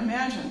 but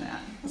imagine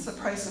that. It's the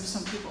price of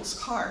some people's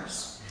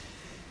cars.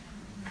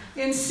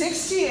 In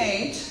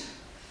 '68,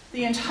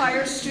 the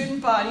entire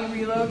student body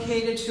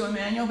relocated to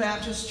Emmanuel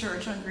Baptist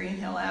Church on Green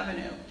Hill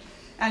Avenue.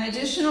 An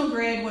additional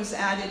grade was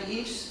added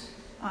each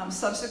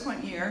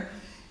subsequent year,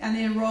 and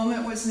the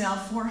enrollment was now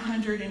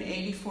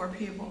 484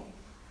 people.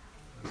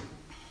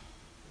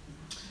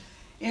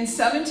 In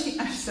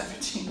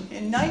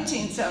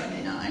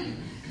 1979,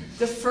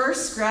 the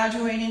first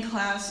graduating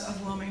class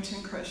of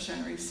Wilmington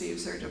Christian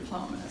receives their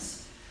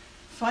diplomas.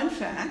 Fun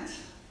fact,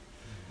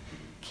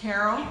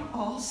 Carol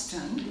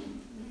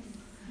Alston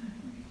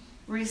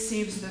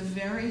receives the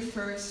very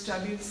first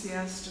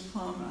WCS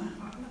diploma.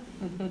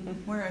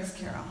 Where is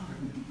Carol?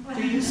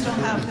 Do you still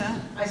have that?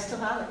 I still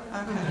have it.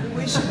 Okay,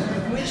 we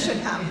should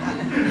have that.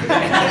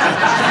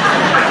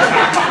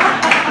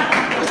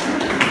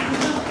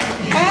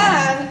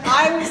 And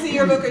I was the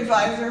yearbook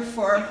advisor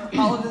for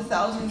all of the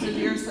thousands of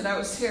years that I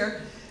was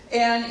here,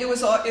 and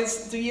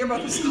the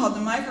yearbook is called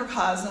The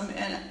Microcosm,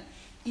 and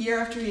year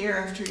after year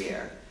after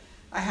year,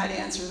 I had to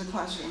answer the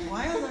question,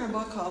 why is there a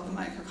book called The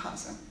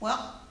Microcosm?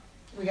 Well,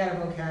 we got a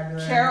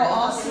vocabulary. Carol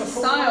Austin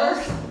Stiles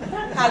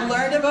had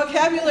learned a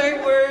vocabulary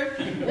word,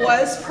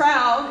 was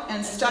proud,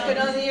 and stuck it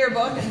on the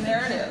yearbook, and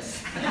there it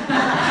is.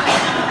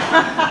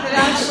 It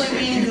actually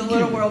means a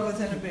little world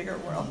within a bigger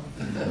world.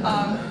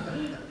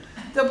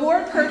 The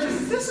board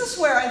purchased, this is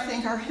where I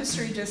think our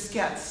history just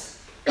gets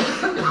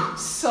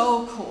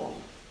so cool.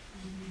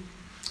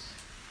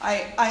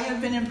 I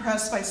have been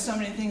impressed by so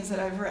many things that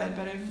I've read,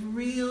 but I've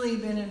really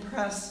been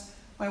impressed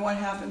by what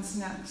happens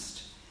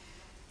next.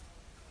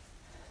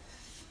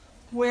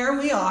 Where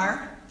we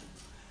are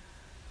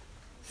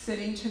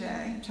sitting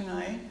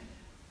tonight,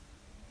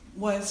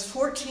 was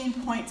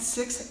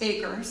 14.6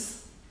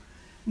 acres,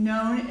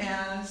 known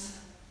as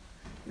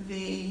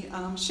the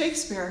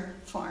Shakespeare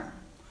Farm.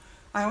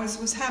 I always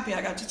was happy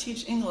I got to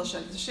teach English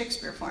at the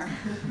Shakespeare Farm.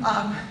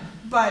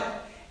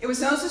 But it was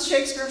known as the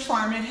Shakespeare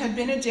Farm. It had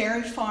been a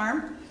dairy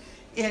farm.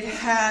 It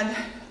had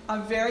a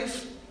very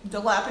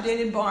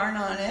dilapidated barn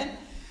on it.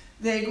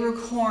 They grew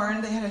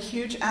corn. They had a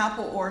huge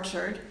apple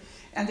orchard.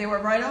 And they were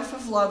right off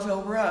of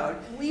Loveville Road.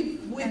 We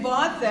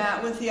bought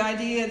that with the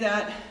idea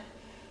that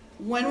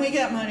when we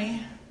get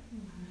money,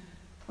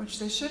 which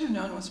they should have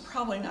known was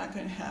probably not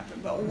going to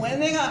happen, but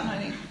when they got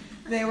money,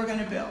 they were going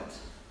to build.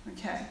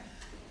 Okay.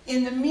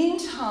 In the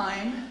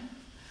meantime,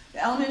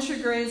 the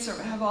elementary grades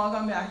have all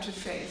gone back to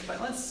Faith,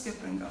 but let's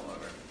skip and go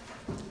over.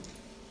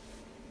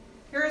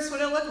 Here's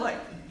what it looked like.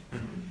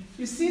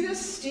 You see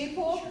this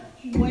steeple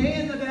way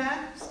in the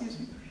back? Excuse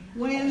me.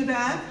 Way in the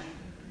back?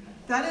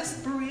 That is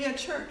Berea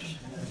Church.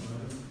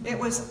 It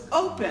was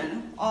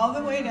open all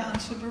the way down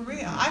to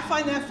Berea. I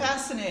find that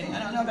fascinating. I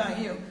don't know about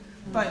you,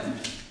 but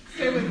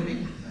stay with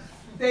me.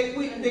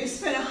 They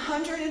spent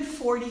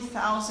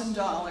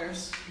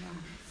 $140,000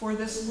 for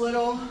this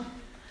little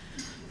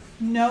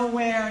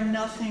nowhere,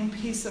 nothing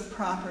piece of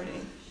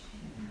property.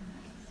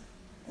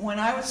 When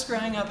I was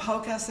growing up,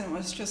 Hockessin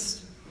was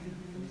just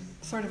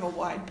sort of a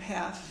wide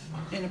path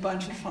in a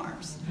bunch of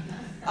farms.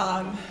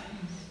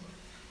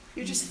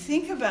 You just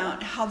think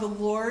about how the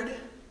Lord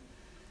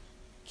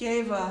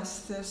gave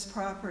us this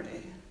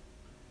property,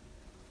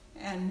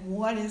 and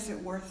what is it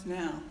worth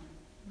now?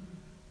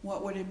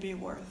 What would it be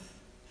worth?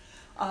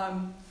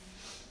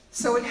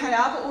 So it had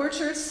apple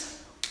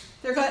orchards.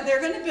 They're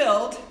going to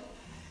build,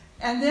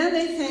 and then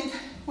they think,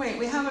 wait,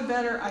 we have a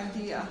better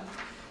idea.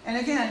 And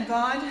again,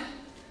 God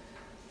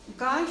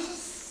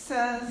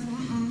says,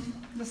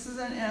 this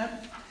isn't it.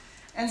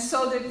 And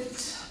so I'm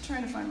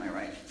trying to find my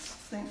right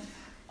thing.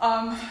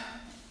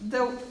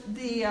 The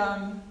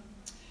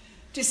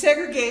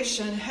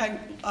desegregation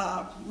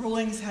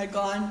rulings had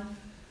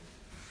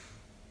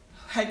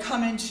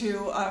come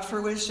into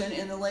fruition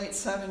in the late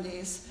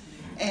 70s,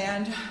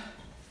 and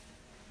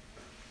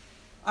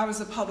I was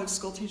a public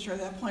school teacher at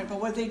that point, but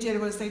what they did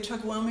was they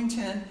took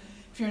Wilmington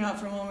If you're not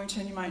from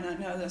Wilmington, you might not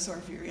know this, or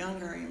if you're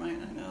younger, you might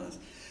not know this.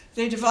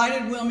 They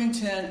divided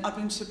Wilmington up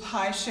into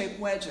pie-shaped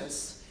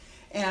wedges.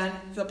 And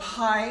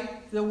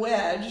the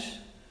wedge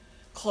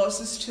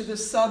closest to the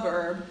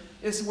suburb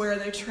is where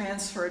they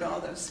transferred all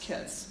those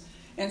kids.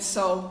 And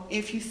so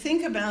if you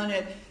think about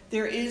it,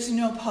 there is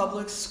no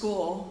public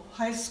school,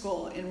 high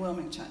school in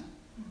Wilmington.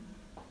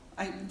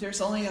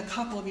 There's only a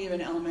couple of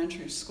even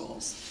elementary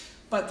schools.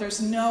 But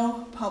there's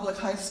no public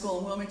high school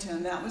in Wilmington,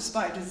 and that was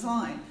by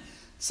design.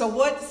 So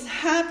what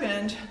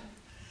happened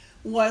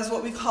was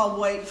what we call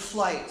white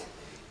flight.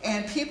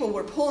 And people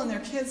were pulling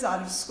their kids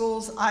out of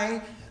schools.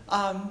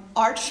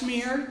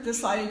 Archmere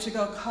decided to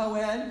go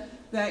co-ed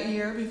that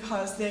year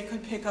because they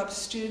could pick up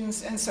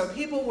students. And so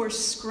people were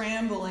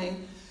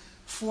scrambling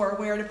for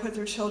where to put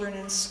their children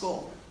in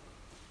school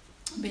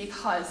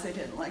because they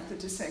didn't like the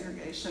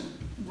desegregation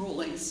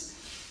rulings.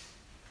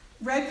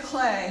 Red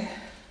Clay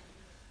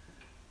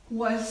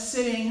was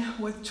sitting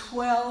with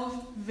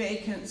 12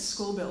 vacant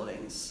school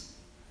buildings,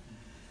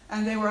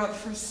 and they were up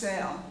for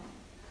sale.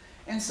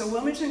 And so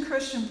Wilmington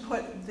Christian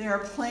put their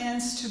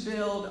plans to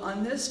build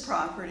on this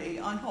property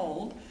on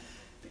hold,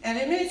 and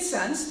it made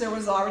sense. There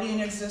was already an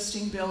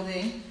existing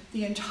building.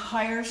 The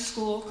entire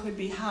school could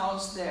be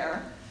housed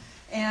there.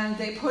 And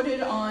they put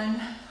it on,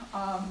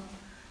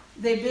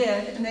 they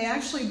bid, and they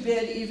actually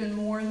bid even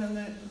more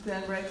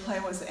than Red Clay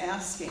was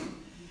asking.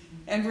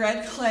 And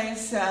Red Clay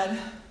said,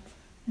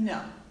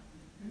 no,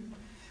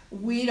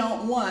 we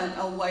don't want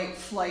a white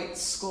flight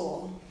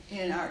school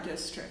in our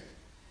district.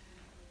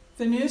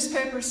 The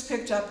newspapers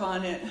picked up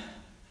on it.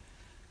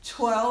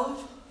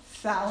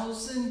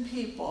 12,000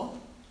 people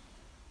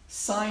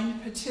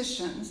signed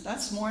petitions.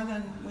 That's more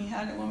than we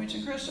had at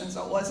Wilmington Christian,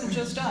 so it wasn't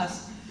just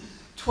us.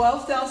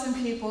 12,000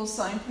 people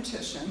signed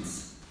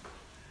petitions.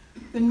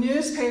 The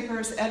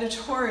newspapers'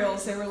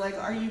 editorials, they were like,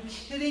 are you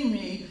kidding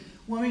me?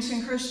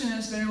 Wilmington Christian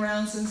has been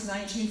around since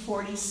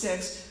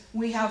 1946.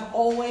 We have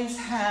always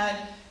had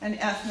an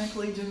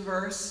ethnically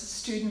diverse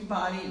student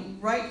body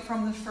right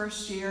from the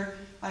first year.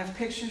 I have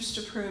pictures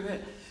to prove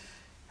it.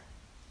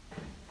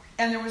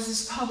 And there was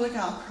this public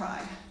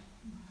outcry.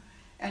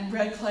 And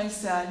Red Clay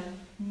said,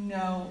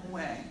 no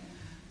way.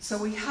 So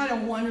we had a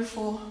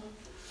wonderful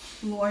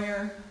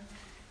lawyer.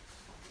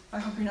 I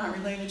hope you're not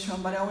related to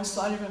him, but I always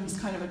thought of him as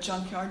kind of a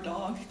junkyard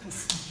dog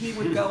because he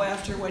would go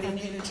after what he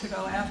needed to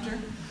go after.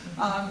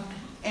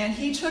 And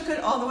he took it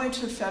all the way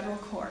to federal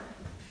court.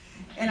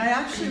 And I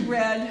actually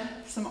read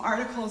some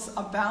articles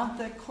about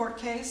the court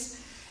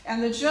case,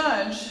 and the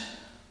judge,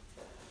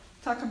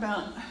 talk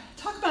about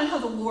how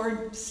the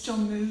Lord still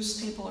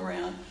moves people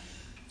around.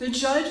 The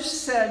judge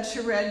said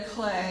to Red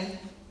Clay,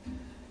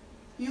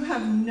 you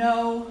have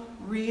no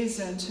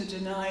reason to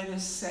deny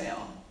this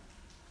sale.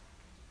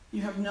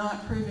 You have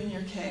not proven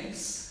your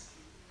case.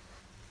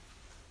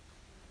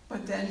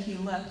 But then he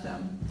let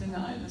them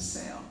deny the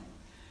sale.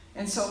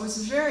 And so it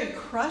was very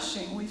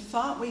crushing. We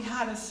thought we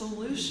had a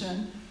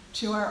solution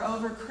to our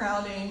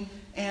overcrowding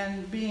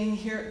and being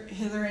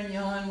hither and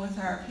yon with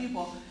our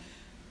people.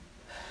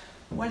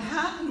 What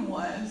happened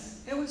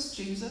was, it was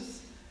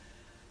Jesus.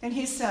 And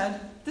he said,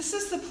 this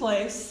is the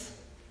place.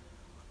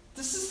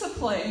 This is the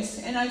place.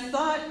 And I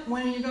thought,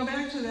 when you go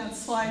back to that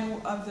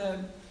slide of the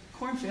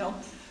cornfield,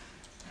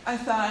 I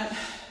thought,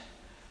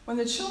 when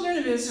the children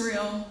of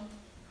Israel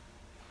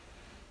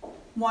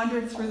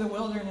wandered through the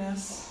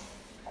wilderness,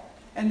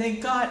 and they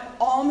got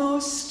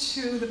almost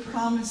to the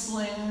promised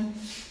land,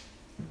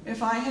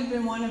 if I had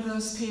been one of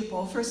those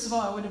people, first of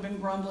all, I would have been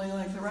grumbling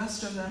like the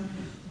rest of them.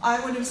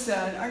 I would have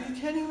said, are you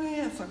kidding me?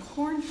 It's a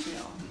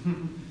cornfield.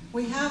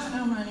 We have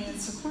no money,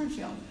 it's a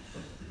cornfield.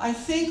 I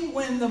think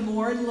when the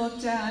board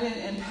looked at it,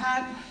 and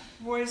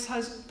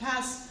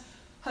Pat's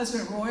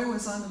husband Roy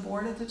was on the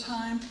board at the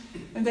time,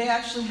 and they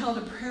actually held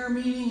a prayer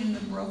meeting in the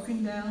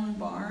broken down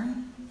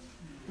barn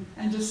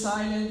and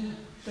decided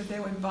that they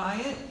would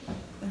buy it,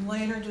 and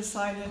later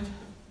decided,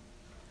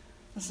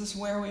 this is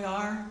where we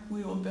are,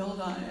 we will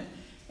build on it.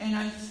 And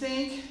I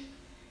think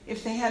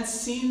if they had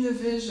seen the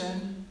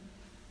vision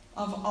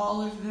of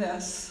all of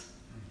this,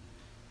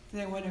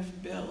 they would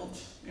have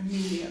built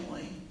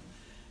immediately.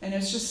 And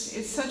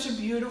it's such a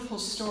beautiful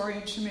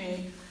story to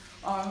me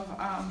of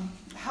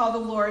how the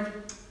Lord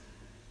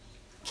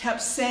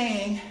kept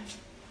saying,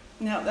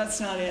 no, that's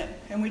not it.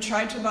 And we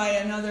tried to buy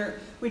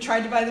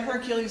the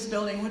Hercules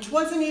building, which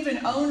wasn't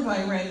even owned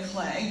by Red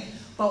Clay,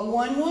 but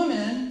one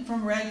woman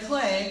from Red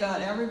Clay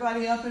got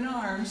everybody up in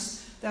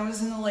arms. That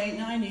was in the late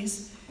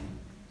 90s.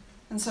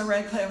 And so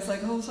Red Clay was like,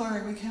 oh,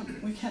 sorry, we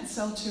can't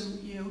sell to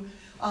you.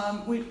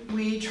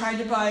 We tried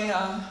to buy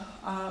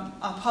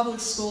a public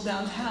school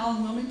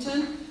downtown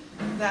Wilmington.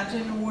 That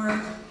didn't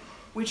work.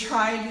 We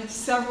tried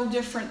several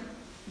different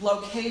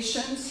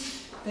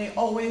locations. They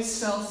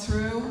always fell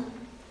through.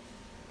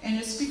 And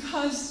it's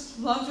because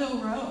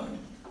Loveville Road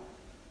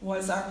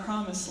was our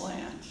promised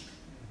land.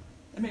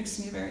 It makes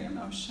me very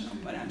emotional,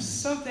 but I'm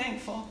so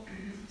thankful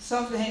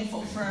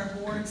for our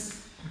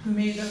boards who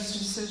made those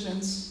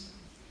decisions.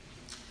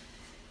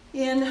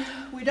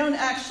 We don't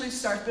actually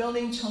start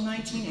building till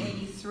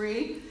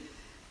 1983.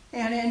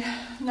 And in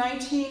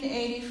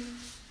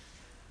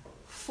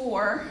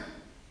 1984,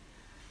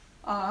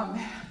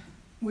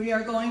 we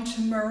are going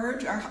to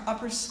merge, our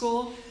upper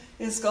school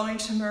is going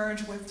to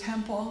merge with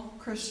Temple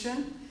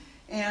Christian.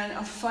 And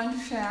a fun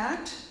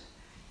fact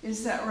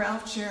is that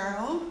Ralph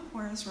Gerald,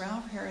 where's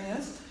Ralph? Here he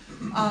is.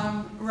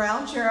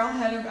 Ralph Gerald,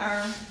 head of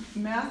our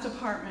math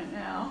department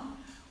now,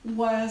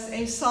 was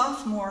a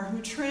sophomore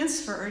who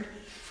transferred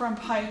from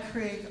Pike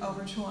Creek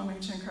over to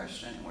Wilmington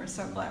Christian. We're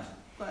so glad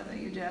that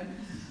you did.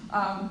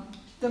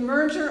 The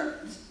merger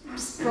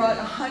brought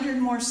 100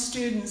 more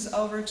students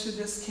over to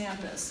this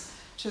campus,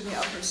 to the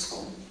upper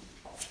school.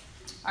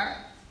 All right.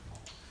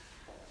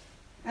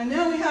 And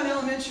now we have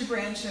elementary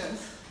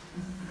branches.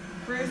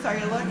 Ruth, are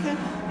you looking?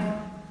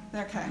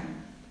 Okay.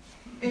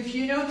 If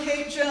you know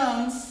Kate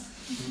Jones,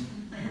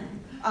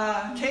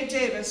 Kate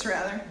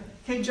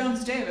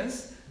Jones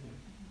Davis,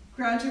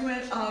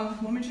 graduate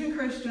of Wilmington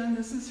Christian.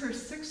 This is her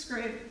 6th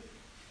grade.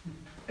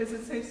 Does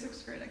it say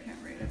 6th grade? I can't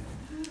read it.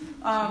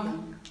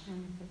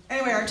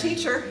 Anyway, our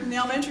teacher in the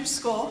elementary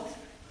school,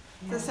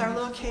 this is our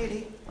little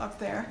Katie up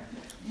there.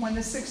 When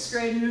the 6th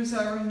grade moves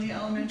over and the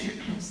elementary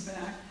comes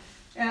back.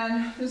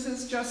 And this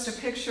is just a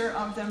picture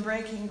of them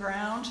breaking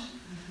ground.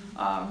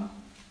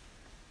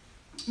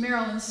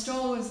 Marilyn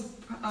Stoll was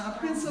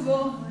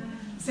principal,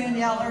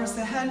 Sandy Outler was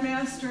the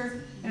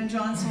headmaster, and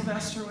John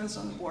Sylvester was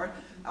on the board.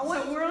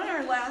 We're on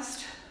our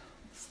last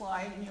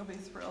slide, and you'll be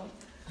thrilled.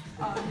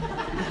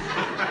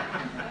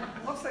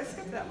 Oops, I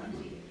skipped that one.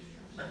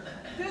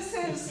 This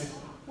is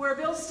where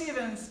Bill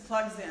Stevens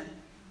plugs in.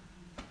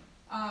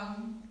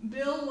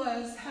 Bill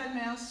was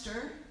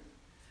headmaster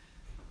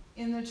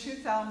in the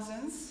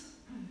 2000s.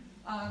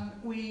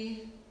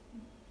 We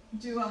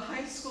do a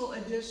high school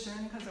edition,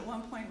 because at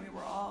one point we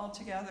were all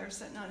together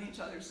sitting on each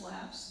other's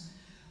laps.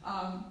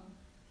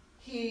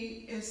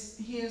 He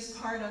is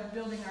part of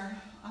building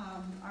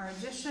our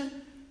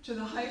addition to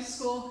the high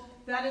school.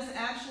 That is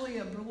actually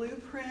a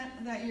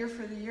blueprint that year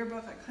for the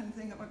yearbook. I couldn't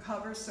think of a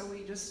cover, so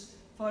we just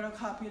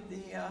photocopied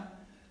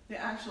the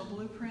actual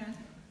blueprint.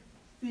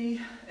 The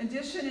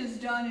addition is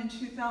done in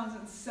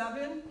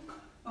 2007.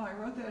 Oh, I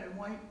wrote that in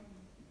white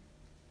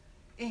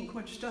ink,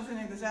 which doesn't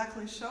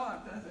exactly show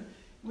up, does it?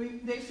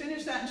 They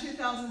finished that in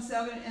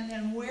 2007, and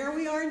then where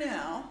we are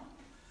now,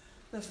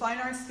 the Fine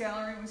Arts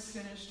Gallery was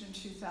finished in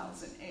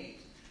 2008.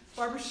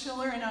 Barbara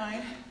Schiller and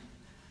I,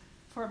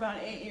 for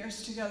about 8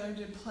 years together,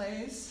 did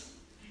plays,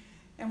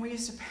 and we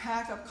used to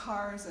pack up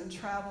cars and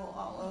travel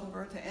all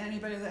over to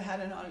anybody that had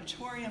an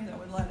auditorium that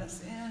would let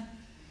us in.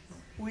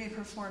 We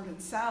performed in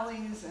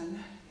Sally's,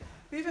 and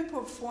we even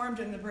performed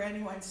in the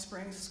Brandywine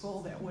Springs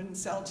school that wouldn't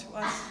sell to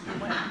us. We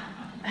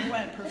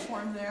went and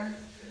performed there.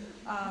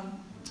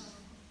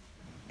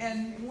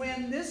 And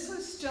when this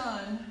was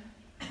done,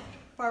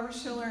 Barbara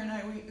Schiller and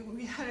I,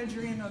 we had a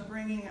dream of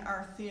bringing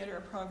our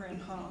theater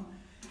program home.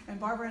 And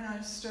Barbara and I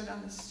stood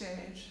on the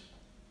stage,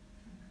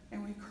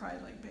 and we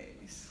cried like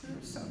babies. We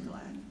were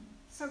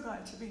so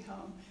glad to be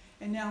home.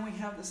 And now we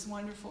have this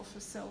wonderful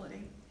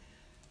facility.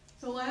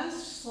 The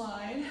last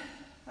slide,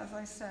 as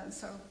I said,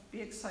 so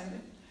be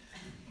excited.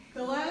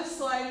 The last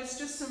slide is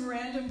just some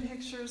random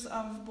pictures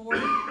of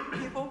board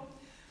people.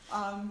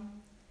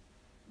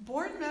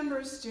 Board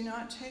members do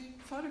not take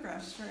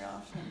photographs very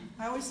often.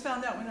 I always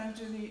found that when I was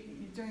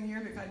doing the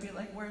yearbook, I'd be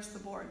like, where's the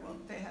board? Well,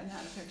 they hadn't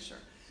had a picture.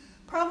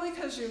 Probably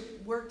because you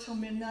work till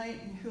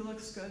midnight and who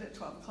looks good at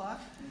 12 o'clock.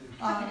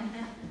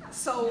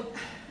 So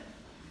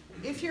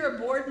if you're a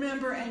board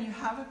member and you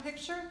have a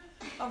picture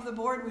of the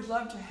board, we'd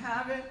love to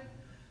have it.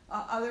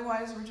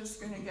 Otherwise, we're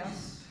just going to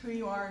guess who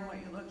you are and what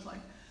you look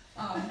like.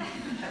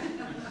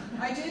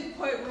 I did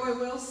put Roy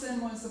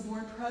Wilson was the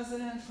board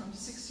president from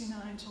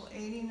 69 till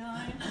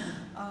 89,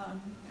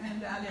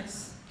 and that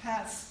is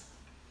Pat's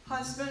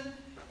husband,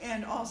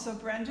 and also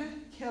Brenda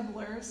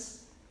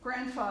Kibler's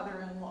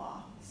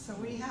grandfather-in-law. So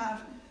we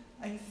have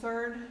a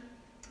 3rd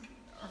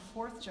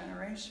or 4th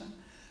generation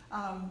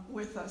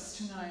with us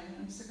tonight, and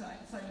I'm so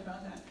excited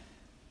about that.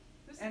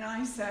 And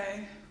I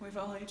say, we've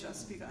only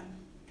just begun.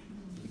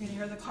 You can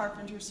hear the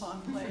Carpenter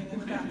song playing in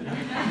the background.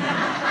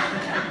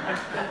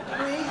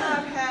 We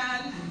have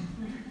had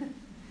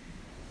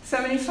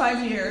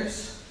 75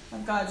 years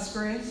of God's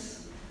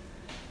grace.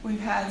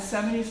 We've had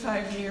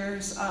 75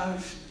 years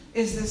of,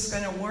 is this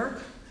going to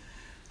work?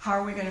 How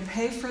are we going to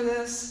pay for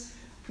this?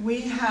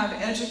 We have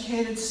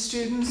educated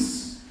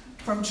students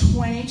from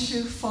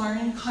 22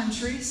 foreign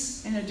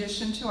countries, in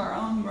addition to our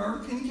own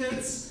American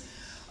kids.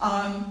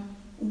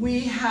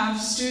 We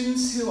have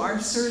students who are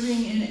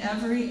serving in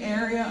every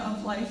area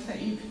of life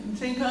that you can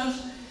think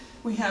of.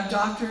 We have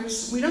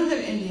doctors. We don't have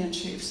Indian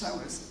chiefs. I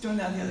was doing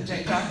that the other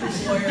day.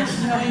 Doctors,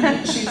 lawyers, no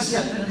Indian chiefs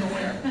yet that I'm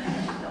aware.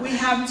 We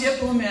have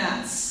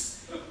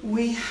diplomats.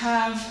 We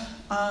have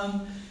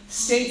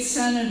state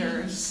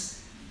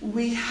senators.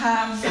 We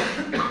have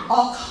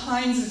all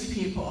kinds of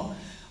people,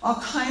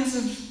 all kinds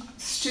of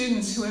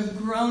students who have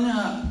grown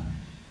up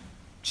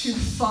to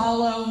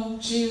follow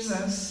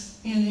Jesus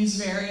in these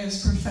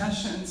various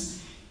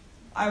professions.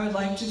 I would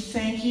like to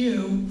thank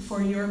you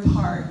for your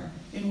part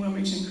in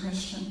Wilmington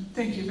Christian.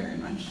 Thank you very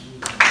much.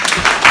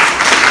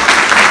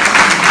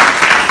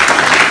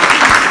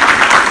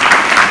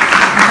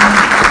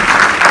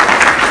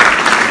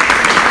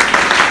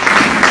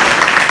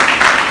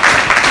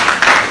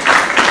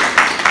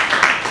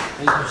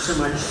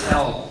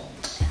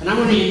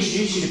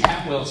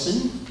 Pat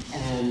Wilson,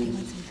 and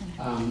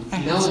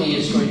Melanie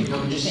is going to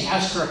come and just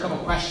ask her a couple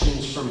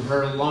questions from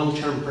her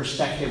long-term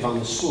perspective on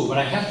the school, but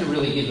I have to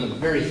really give a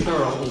very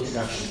thorough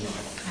introduction here.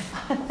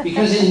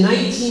 Because in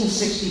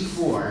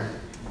 1964,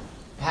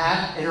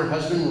 Pat and her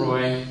husband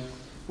Roy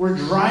were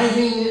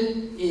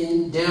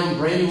driving down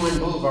Brandywine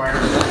Boulevard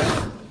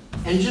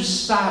and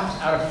just stopped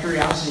out of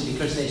curiosity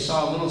because they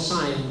saw a little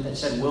sign that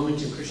said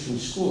Wilmington Christian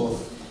School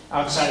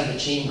outside of the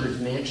Chambers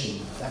mansion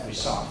that we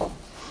saw.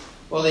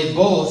 Well, they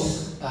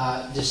both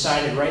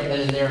decided right then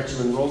and there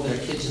to enroll their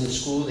kids in the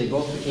school. They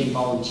both became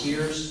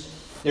volunteers.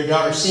 Their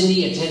daughter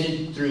Cindy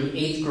attended through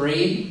 8th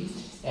grade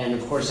and,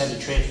 of course, had to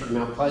transfer to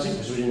Mount Pleasant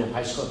because we didn't have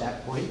high school at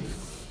that point.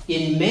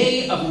 In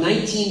May of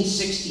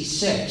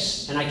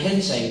 1966, and I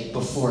can say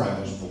before I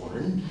was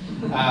born,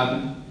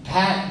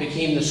 Pat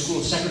became the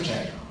school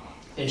secretary.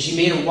 And she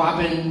made a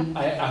whopping,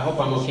 I hope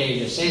I'm okay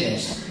to say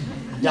this,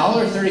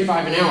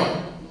 $1.35 an hour.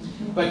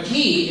 But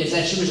key is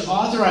that she was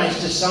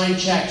authorized to sign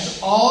checks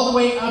all the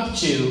way up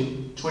to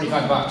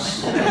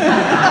 $25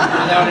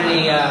 without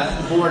any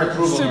board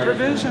approval.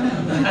 Supervision.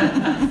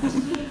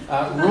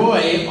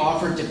 Roy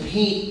offered to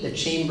paint the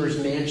Chambers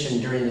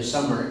mansion during the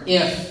summer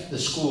if the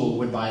school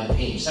would buy the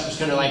paint. So that was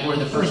kind of like one of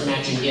the first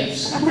matching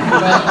gifts.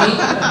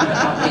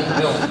 I'll paint the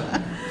building.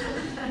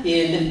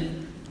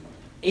 In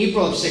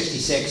April of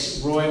 '66,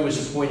 Roy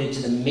was appointed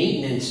to the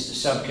maintenance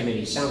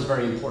subcommittee. Sounds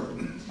very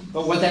important.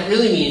 But what that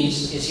really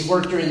means is he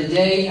worked during the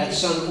day at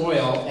Sun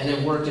Oil and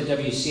then worked at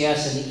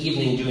WCS in the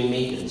evening doing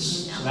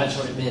maintenance. So that's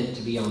what it meant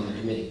to be on the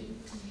committee.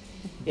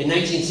 In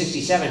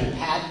 1967,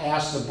 Pat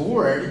asked the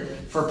board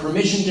for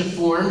permission to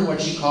form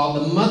what she called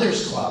the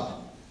Mothers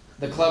Club.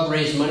 The club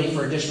raised money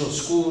for additional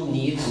school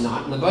needs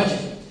not in the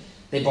budget.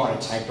 They bought a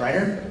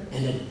typewriter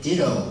and a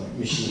ditto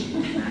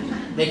machine.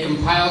 They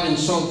compiled and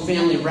sold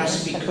family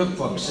recipe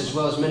cookbooks as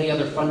well as many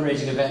other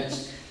fundraising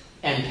events.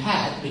 And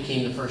Pat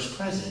became the first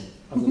president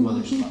of the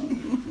Mothers Club.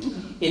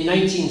 In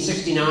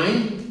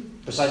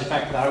 1969, besides the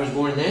fact that I was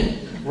born then,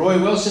 Roy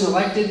Wilson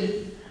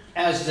elected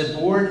as to the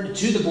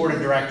board of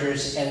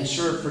directors and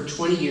served for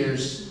 20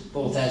 years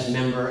both as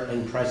member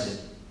and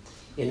president.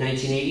 In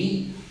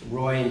 1980,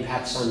 Roy and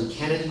Pat's son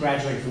Kenneth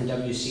graduated from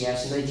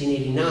WCS. In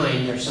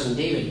 1989, their son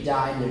David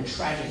died in a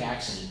tragic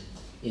accident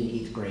in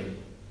 8th grade.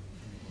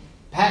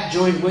 Pat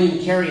joined William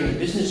Carey in the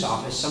business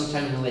office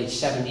sometime in the late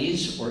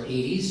 70s or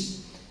 80s.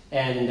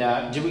 And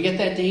did we get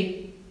that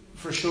date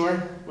for sure?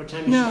 What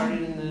time you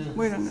started in the...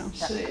 We don't know.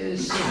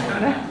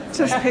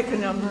 Just pick a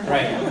number.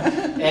 Right.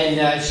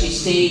 And she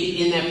stayed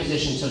in that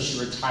position until she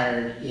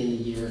retired in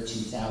the year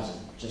 2000,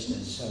 just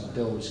as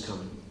Bill was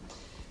coming.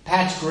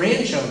 Pat's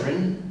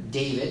grandchildren,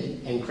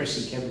 David and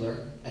Chrissy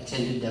Kibler,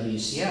 attended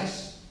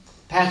WCS.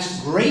 Pat's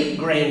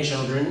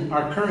great-grandchildren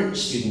are current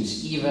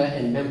students, Eva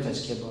and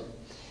Memphis Kibler.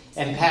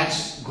 And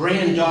Pat's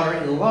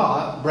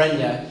granddaughter-in-law,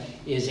 Brenda,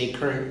 is a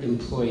current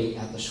employee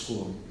at the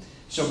school.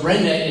 So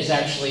Brenda is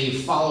actually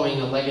following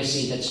a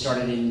legacy that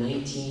started in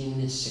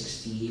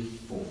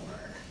 1964.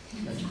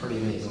 That's pretty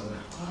amazing.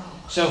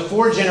 So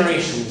 4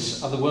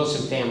 generations of the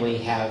Wilson family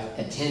have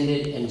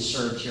attended and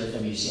served here at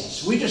WCS.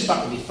 So we just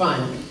thought it would be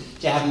fun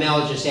to have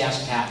Mel just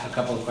ask Pat a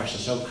couple of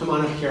questions. So come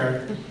on up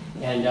here,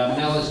 and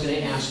Mel is going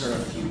to ask her a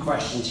few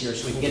questions here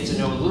so we can get to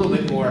know a little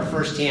bit more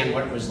firsthand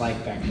what it was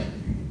like back then.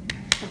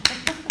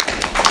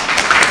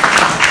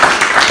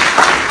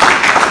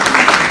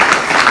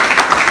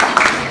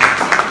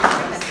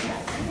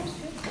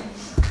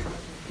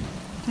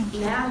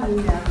 Now you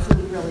know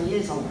who really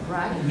is on the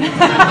right. Well,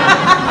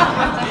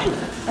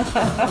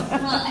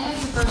 I have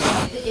to first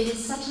say, it is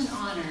such an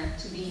honor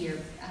to be here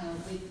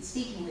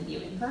speaking with you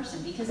in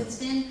person, because it's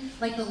been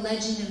like the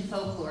legend and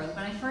folklore.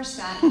 When I first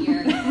got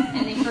here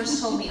and they first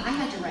told me I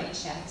had to write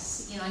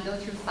checks, I go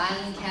through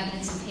filing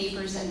cabinets and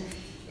papers and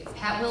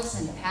Pat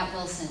Wilson,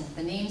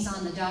 the names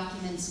on the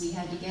documents we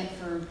had to get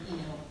for,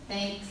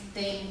 bank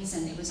things,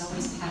 and it was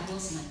always Pat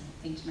Wilson.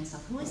 I think to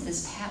myself, who is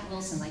this Pat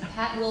Wilson? Like,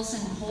 Pat Wilson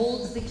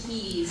holds the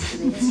keys to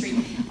the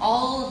history.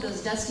 All of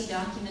those dusty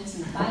documents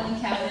in the filing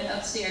cabinet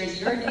upstairs,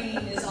 your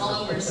name is all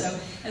over. So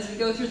as we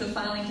go through the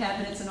filing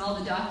cabinets and all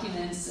the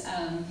documents,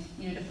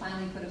 to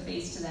finally put a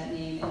face to that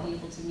name and be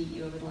able to meet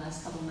you over the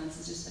last couple of months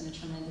has just been a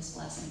tremendous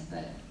blessing.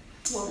 But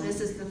Well,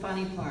 this is the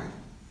funny part.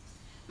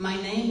 My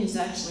name is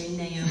actually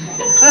Naomi.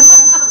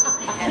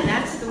 And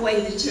that's the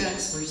way the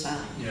checks were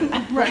signed.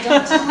 Yeah. Right,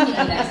 don't tell me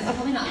that. It's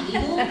probably not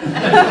legal.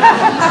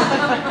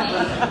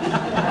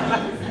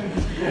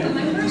 But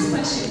my first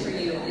question for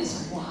you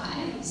is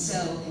why? So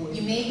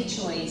you made the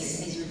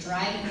choice as you're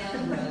driving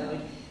down the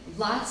road,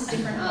 lots of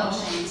different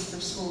options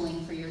for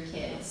schooling for your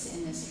kids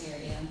in this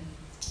area.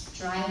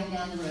 Driving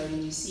down the road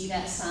and you see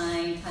that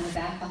sign kind of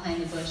back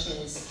behind the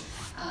bushes.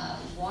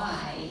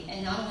 Why?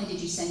 And not only did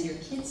you send your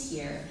kids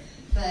here,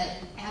 but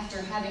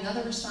after having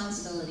other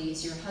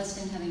responsibilities, your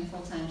husband having a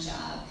full-time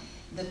job,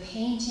 the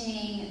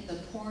painting, the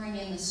pouring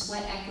in the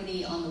sweat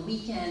equity on the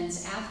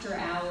weekends, after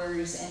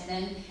hours, and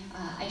then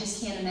I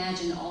just can't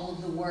imagine all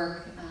of the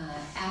work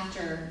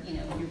after,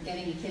 you're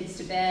getting the kids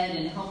to bed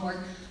and homework.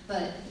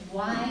 But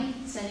why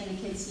sending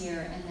the kids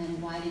here, and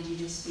then why did you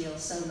just feel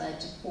so led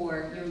to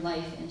pour your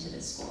life into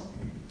this school?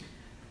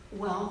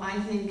 Well, I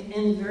think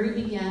in the very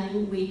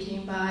beginning, we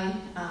came by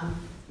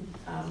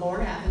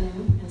Lord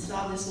Avenue and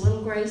saw this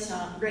little gray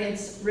sign,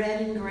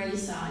 red and gray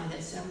sign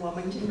that said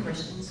Wilmington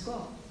Christian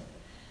School.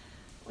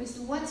 We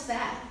said, what's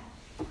that?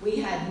 We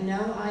had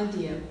no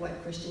idea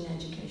what Christian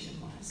education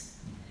was.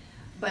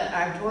 But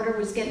our daughter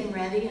was getting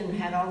ready and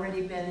had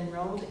already been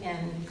enrolled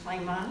in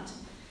Claymont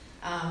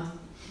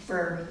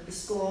for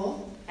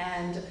school,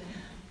 and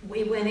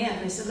we went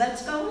in. We said,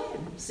 let's go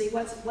in, see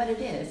what it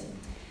is.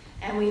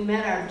 And we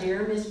met our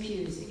dear Miss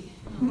Pusey,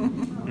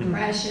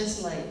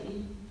 precious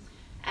lady,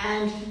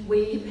 and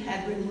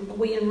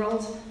we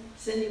enrolled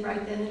Cindy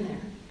right then and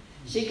there.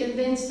 She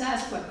convinced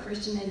us what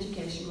Christian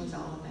education was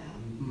all about.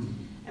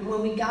 And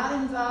when we got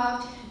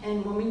involved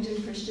in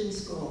Wilmington Christian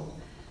School,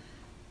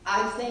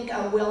 I think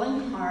a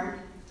willing heart,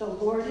 the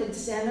Lord had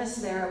sent us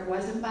there, it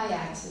wasn't by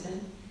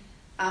accident,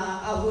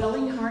 a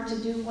willing heart to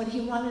do what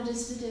He wanted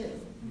us to do.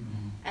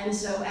 And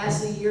so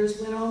as the years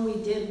went on,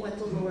 we did what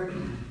the Lord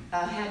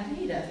had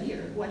need of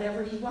here,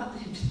 whatever He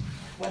wanted,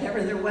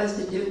 whatever there was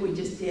to do, we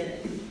just did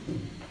it.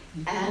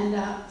 And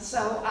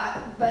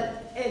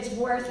but it's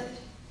worth it.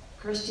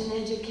 Christian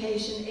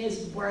education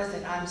is worth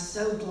it. I'm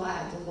so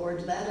glad the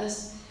Lord led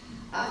us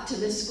to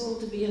this school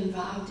to be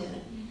involved in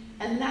it.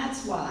 And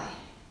that's why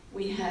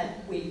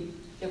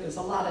it was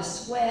a lot of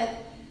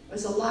sweat, it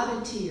was a lot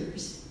of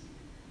tears.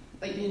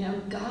 But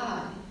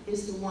God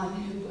is the one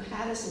who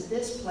had us at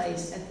this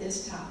place at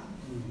this time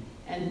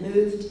and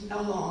moved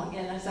along.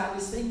 And as I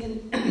was thinking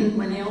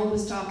when Elle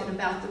was talking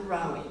about the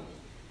rowing,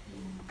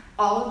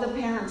 all of the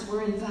parents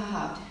were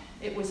involved.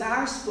 It was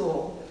our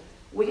school.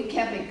 We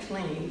kept it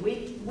clean.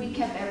 We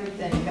kept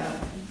everything going.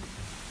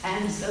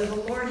 And so the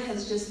Lord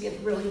has just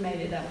really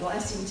made it a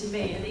blessing to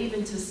me. And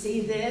even to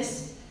see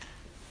this,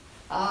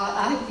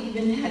 I've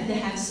even had to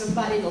have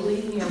somebody to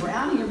lead me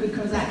around here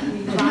because I can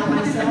even by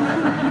myself.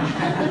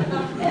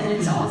 And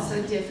it's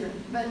also different.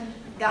 But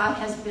God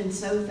has been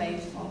so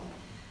faithful.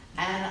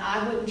 And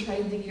I wouldn't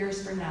trade the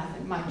years for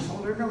nothing. My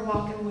children are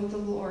walking with the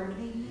Lord.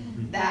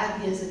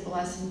 That is a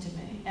blessing to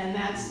me. And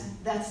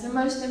that's the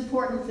most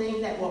important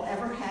thing that will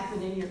ever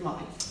happen in your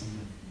life.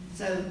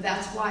 So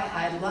that's why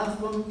I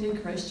love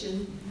Wilmington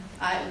Christian.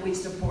 We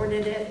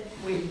supported it.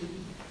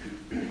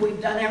 We've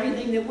done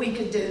everything that we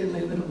could do to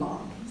move it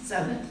along.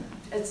 So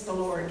it's the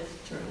Lord,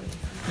 truly.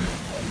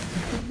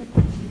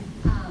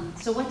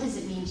 So what does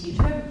it mean to you?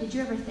 Did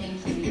you ever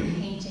think you're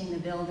painting the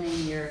building,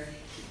 you're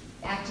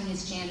acting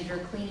as janitor,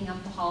 cleaning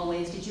up the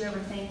hallways, did you ever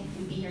think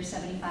you'd be here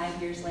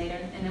 75 years later?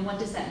 And then what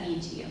does that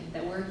mean to you?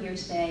 That we're here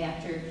today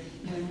after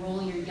you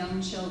enroll your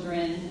young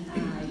children,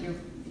 you're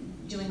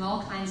doing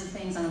all kinds of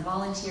things on a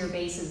volunteer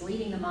basis,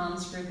 leading the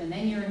moms group, and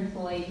then you're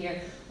employed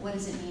here. What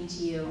does it mean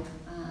to you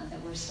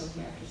that we're still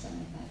here after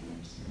 75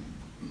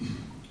 years?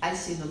 I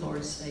see the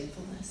Lord's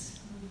faithfulness.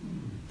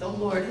 The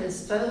Lord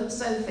is so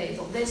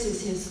faithful. This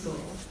is His school.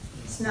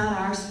 It's not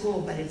our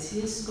school, but it's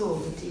His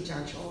school to teach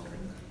our children.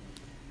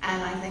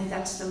 And I think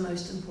that's the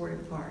most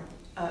important part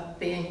of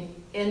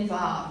being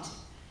involved,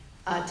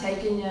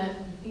 taking it,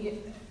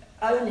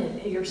 owning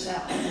it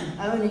yourself,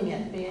 owning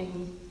it,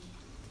 being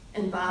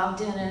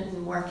involved in it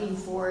and working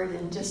for it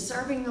and just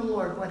serving the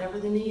Lord, whatever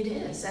the need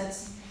is.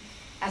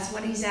 That's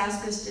what He's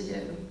asked us to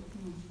do.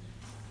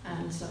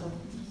 And so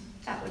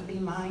that would be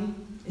mine,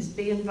 is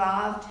be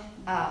involved.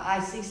 I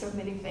see so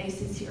many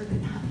faces here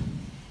tonight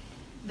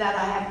that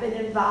I have been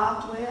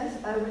involved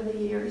with over the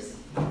years.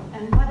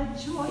 And what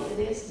a joy it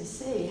is to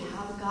see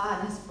how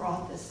God has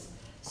brought this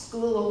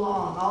school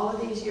along all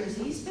of these years.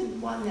 He's been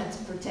one that's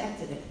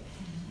protected it.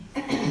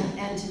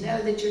 And to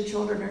know that your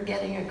children are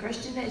getting a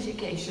Christian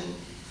education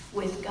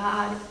with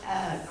God,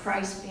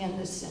 Christ being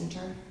the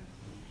center.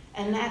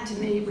 And that to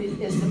me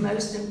is the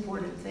most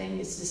important thing,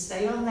 is to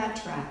stay on that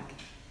track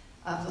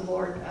of the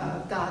Lord,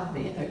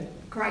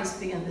 Christ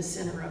being the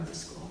center of the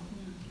school.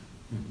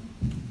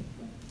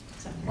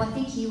 Well, I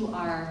think you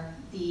are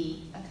the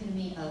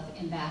epitome of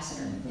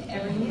ambassador.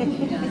 Everything that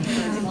you've done for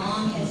as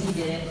long as you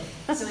did it.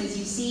 So as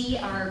you see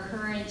our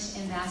current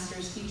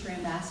ambassadors, future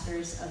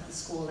ambassadors of the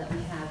school that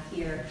we have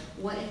here,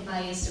 what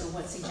advice or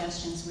what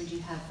suggestions would you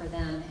have for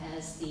them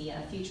as the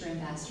future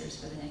ambassadors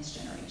for the next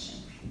generation?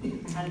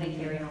 How do they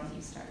carry on what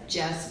you started?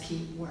 Just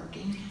keep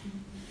working.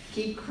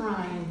 Keep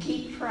crying,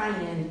 keep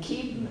praying,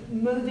 keep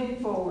moving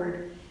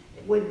forward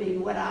would be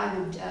what I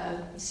would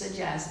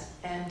suggest.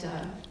 And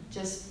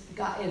just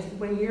God,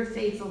 when you're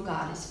faithful,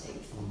 God is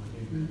faithful.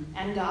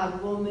 And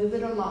God will move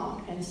it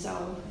along. And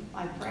so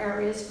my prayer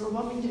is for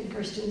Wilmington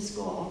Christian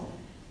School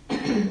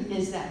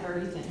is that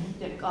very thing,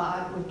 that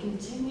God would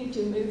continue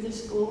to move the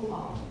school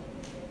along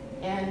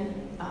and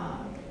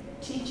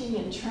teaching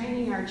and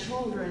training our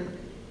children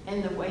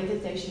in the way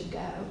that they should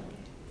go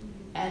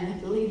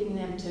and leading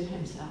them to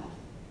Himself.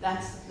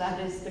 That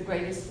is the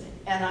greatest thing.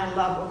 and I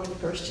love Wilmington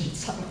Christian,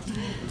 so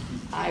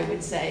I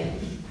would say,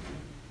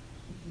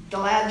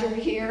 glad you're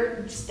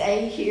here,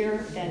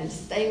 and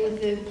stay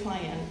with the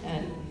plan,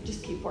 and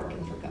just keep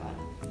working for God,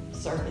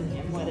 serving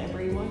Him, whatever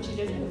He wants you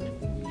to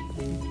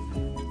do.